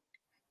now,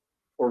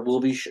 or will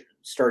be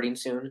starting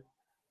soon.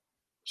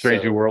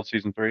 Strange New World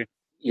season 3.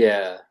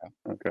 Yeah.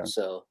 Okay.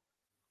 So,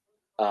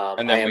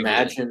 and I then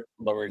imagine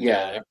Lower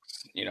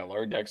Decks.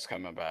 Lower Decks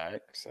coming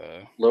back.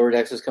 So Lower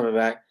Decks is coming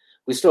back.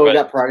 We still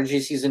got Prodigy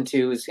season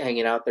 2 is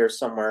hanging out there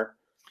somewhere.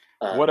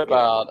 What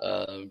about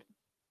the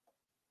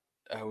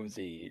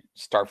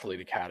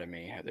Starfleet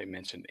Academy? Have they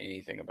mentioned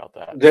anything about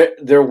that?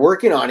 They're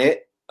working on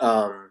it.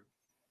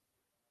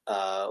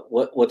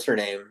 What's her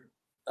name?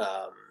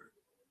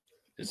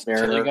 Is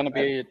Tilly going to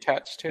be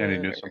attached to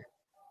it?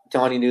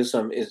 Tawny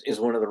Newsome is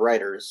one of the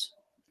writers.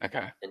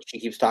 Okay. And she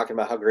keeps talking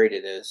about how great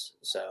it is.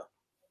 So,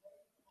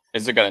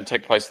 is it going to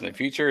take place in the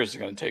future? Or is it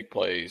going to take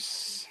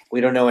place?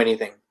 We don't know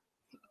anything.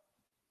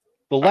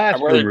 The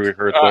last rumor we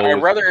heard, though,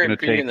 I'd rather it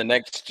be in the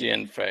next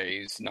gen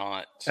phase,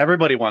 not.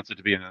 Everybody wants it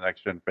to be in the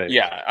next gen phase.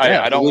 Yeah,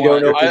 I don't. We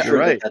don't know for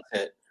sure that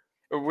that's it.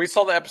 We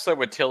saw the episode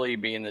with Tilly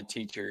being the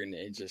teacher, and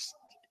it just,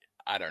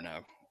 I don't know,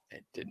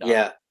 it did not.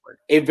 Yeah, work.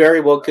 It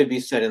very well could be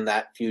set in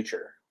that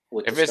future.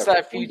 If it's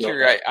that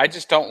future, I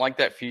just don't like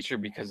that future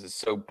because it's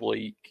so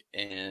bleak,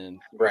 and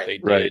what they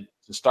did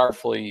to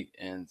Starfleet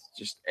and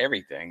just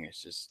everything.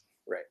 It's just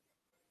right.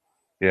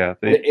 Yeah,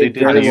 they did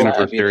the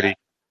universe dirty.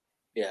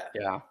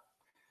 Yeah.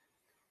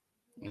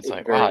 It's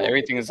like, wow,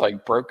 everything is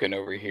like broken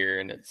over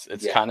here, and it's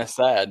kind of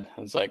sad.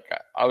 It's like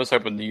I was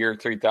hoping the year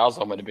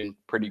 3000 would have been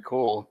pretty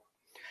cool.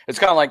 It's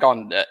kind of like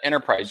on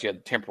Enterprise, you had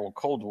the temporal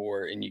Cold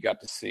War, and you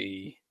got to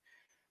see.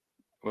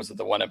 Was it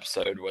the one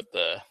episode with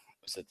the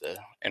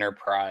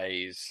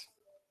Enterprise?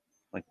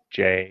 Like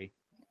J.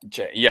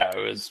 Yeah,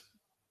 it was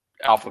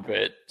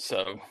Alphabet.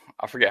 So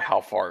I forget how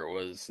far it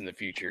was in the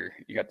future.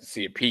 You got to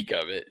see a peek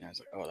of it, and I was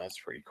like, oh, that's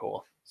pretty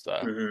cool. So.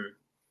 Mm-hmm.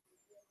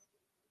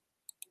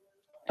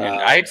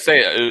 And I'd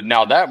say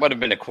now that would have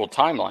been a cool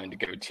timeline to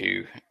go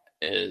to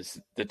is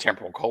the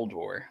temporal Cold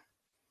War.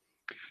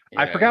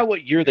 I forgot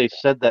what year they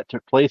said that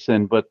took place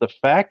in, but the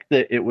fact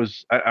that it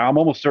was, I'm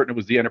almost certain it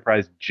was the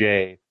Enterprise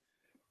J.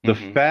 The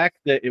fact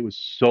that it was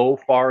so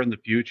far in the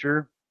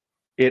future,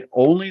 it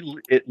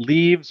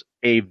leaves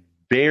a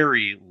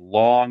very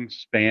long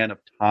span of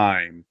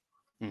time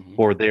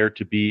for there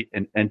to be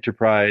an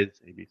Enterprise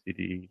A, B, C,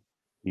 D,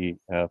 E,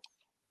 F.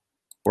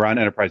 We're on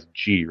Enterprise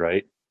G,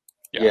 right?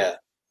 Yeah.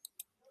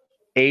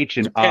 H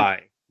and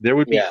I. There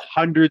would be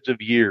hundreds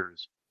of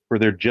years for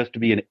there just to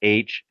be an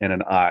H and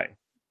an I.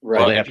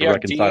 Right. So they have to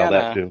reconcile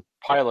that too.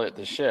 Pilot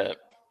the ship.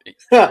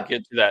 Get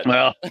to that.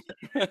 Well,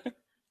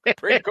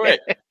 pretty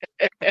quick.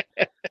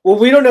 Well,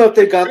 we don't know if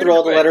they've gone through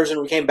all the letters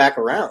and came back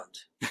around.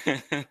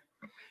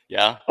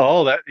 Yeah.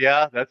 Oh,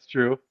 that's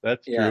true.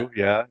 That's true.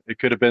 Yeah, it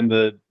could have been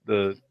the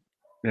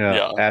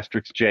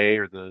asterisk J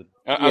or the.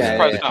 I'm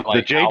surprised it's not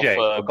like the JJ.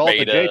 Alpha,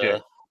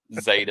 Beta,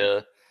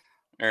 Zeta,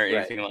 or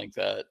anything like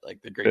that.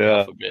 Like the great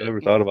alphabet. I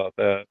never thought about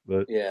that,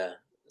 but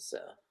So.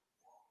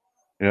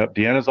 Yeah,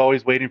 Deanna's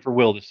always waiting for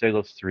Will to say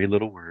those 3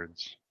 little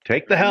words.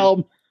 Take the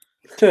helm.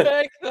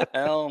 Take the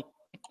helm.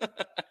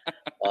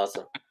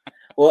 Awesome.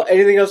 Well,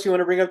 anything else you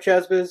want to bring up,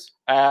 Chazbiz?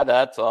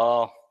 That's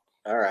all.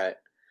 All right.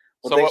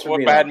 Well, so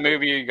what bad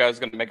movie are you guys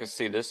going to make us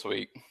see this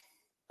week?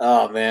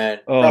 Oh,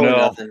 man. Oh, probably no.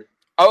 nothing.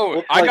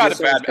 Oh, I got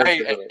a bad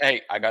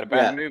Hey, I got a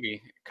bad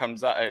movie. It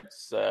comes out.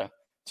 It's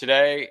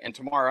today and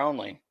tomorrow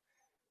only.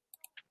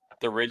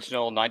 The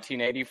original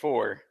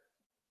 1984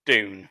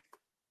 Dune.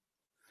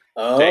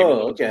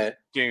 Oh, okay.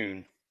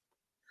 Dune.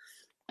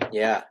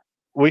 Yeah.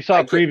 We saw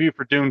a preview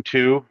for Dune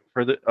 2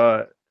 for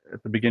the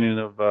at the beginning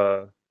of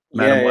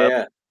Madam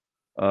Web.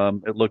 Yeah.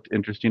 It looked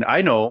interesting.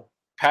 I know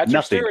Patrick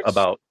nothing Stewart's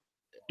about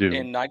Dune.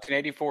 In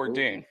 1984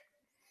 Dune.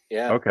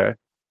 Yeah. Okay.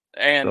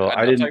 And so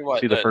I didn't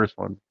see the first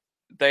one.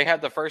 They had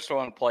the first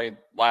one played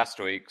last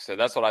week, so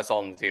that's what I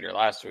saw in the theater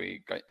last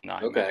week.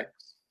 Okay.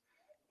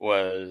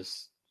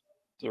 Was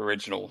the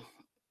original,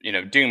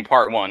 Dune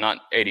Part 1, not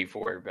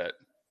 84, but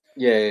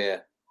yeah.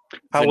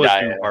 How was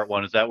Dune Part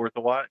 1? Is that worth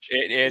a watch?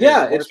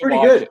 It's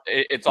pretty good.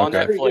 It's on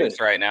Netflix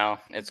right now.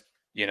 It's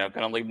going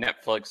to leave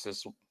Netflix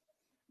this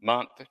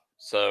month,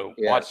 so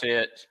watch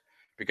it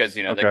because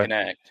they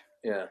connect.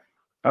 Yeah.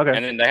 Okay.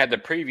 And then they had the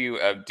preview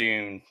of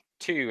Dune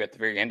 2 at the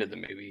very end of the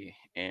movie,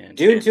 and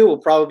Dune 2 will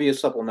probably be a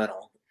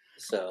supplemental.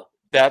 So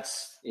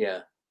that's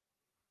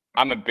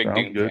I'm a big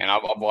Dune fan.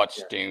 I've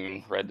watched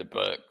Dune, read the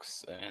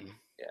books, and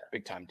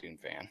big time Dune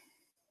fan.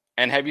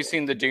 And have you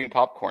seen the Dune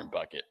popcorn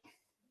bucket?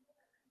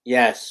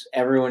 Yes,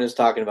 everyone is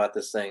talking about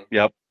this thing.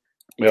 Yep.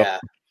 Yeah.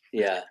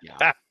 Yeah.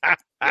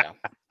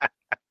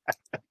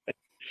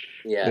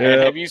 Yeah.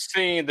 And have you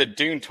seen the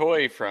Dune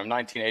toy from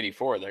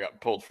 1984 that got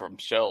pulled from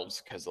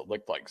shelves because it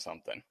looked like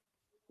something?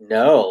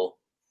 No.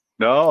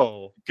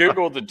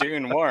 Google the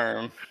Dune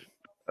worm.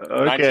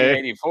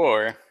 Okay.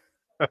 1984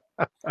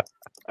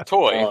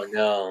 toy. Oh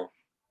no.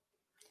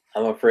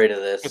 I'm afraid of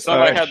this. Because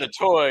somebody had the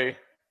toy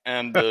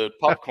and the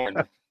popcorn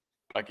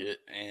bucket,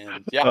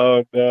 and yeah.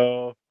 Oh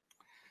no.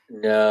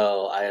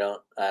 No, I don't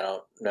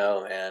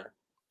know, man.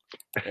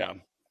 Yeah.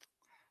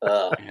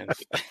 All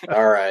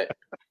right.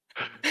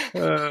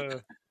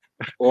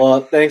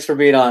 Well, thanks for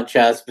being on,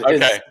 Chaz.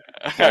 Okay.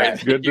 All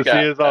right. Good to see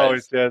you as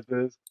always,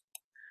 Chaz.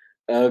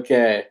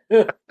 Okay.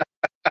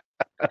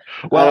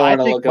 Well, I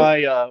think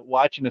my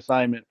watching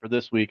assignment for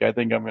this week, I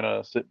think I'm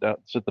gonna sit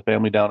the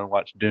family down and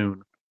watch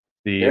Dune.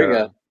 There you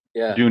go.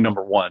 Yeah. Dune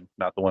 #1,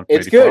 not the one from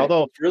It's 84. good.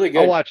 Although it's really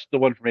good. I'll watch the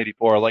one from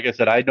 84. Like I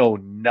said, I know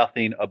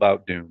nothing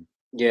about Dune.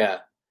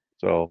 Yeah.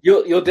 So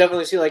you'll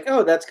definitely see like,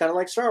 oh, that's kind of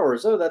like Star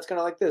Wars. Oh, that's kind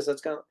of like this.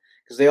 That's kind of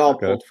because they all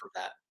pulled from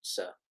that.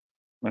 So.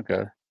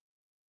 Okay.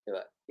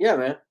 Yeah,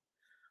 man.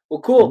 Well,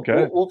 cool.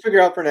 Okay. We'll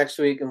figure out for next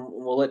week, and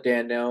we'll let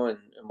Dan know, and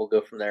we'll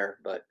go from there.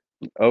 But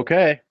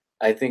okay.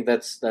 I think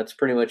that's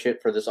pretty much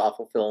it for this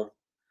awful film.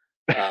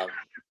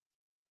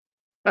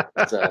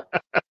 So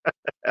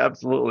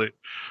absolutely.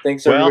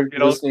 Thanks everybody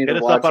for listening. Hit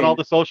us up on all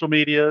the social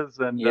medias,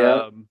 and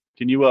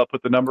can you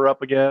put the number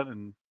up again?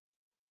 And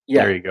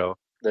there you go.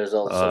 There's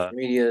all the social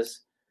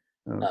medias.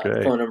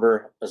 Okay. Phone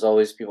number, as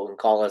always, people can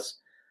call us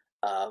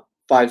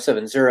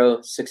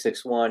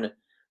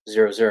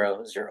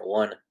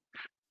 570-661-0001.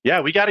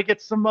 Yeah, we got to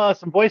get some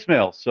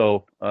voicemails.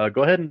 So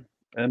go ahead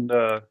and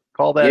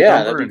call that number.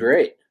 Yeah, that'd be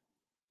great.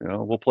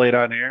 We'll play it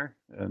on air,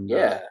 and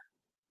so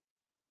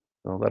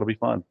that'll be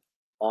fun.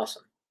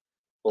 Awesome.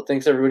 Well,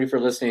 thanks everybody for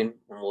listening,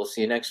 and we'll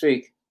see you next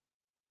week.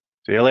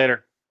 See you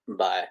later.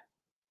 Bye.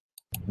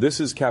 This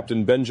is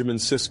Captain Benjamin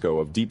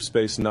Sisko of Deep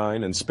Space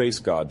Nine and Space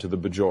God to the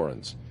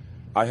Bajorans.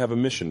 I have a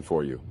mission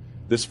for you.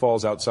 This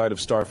falls outside of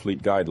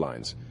Starfleet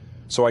guidelines,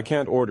 so I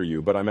can't order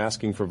you, but I'm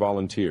asking for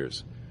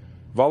volunteers.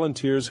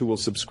 Volunteers who will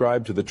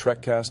subscribe to the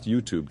Trekcast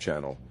YouTube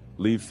channel,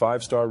 leave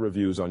 5-star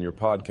reviews on your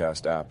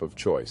podcast app of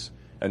choice,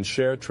 and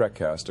share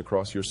Trekcast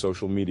across your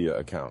social media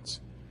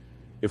accounts.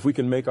 If we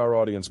can make our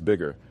audience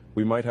bigger,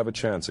 we might have a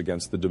chance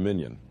against the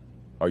Dominion.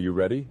 Are you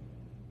ready?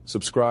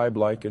 Subscribe,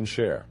 like, and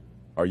share.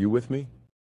 Are you with me?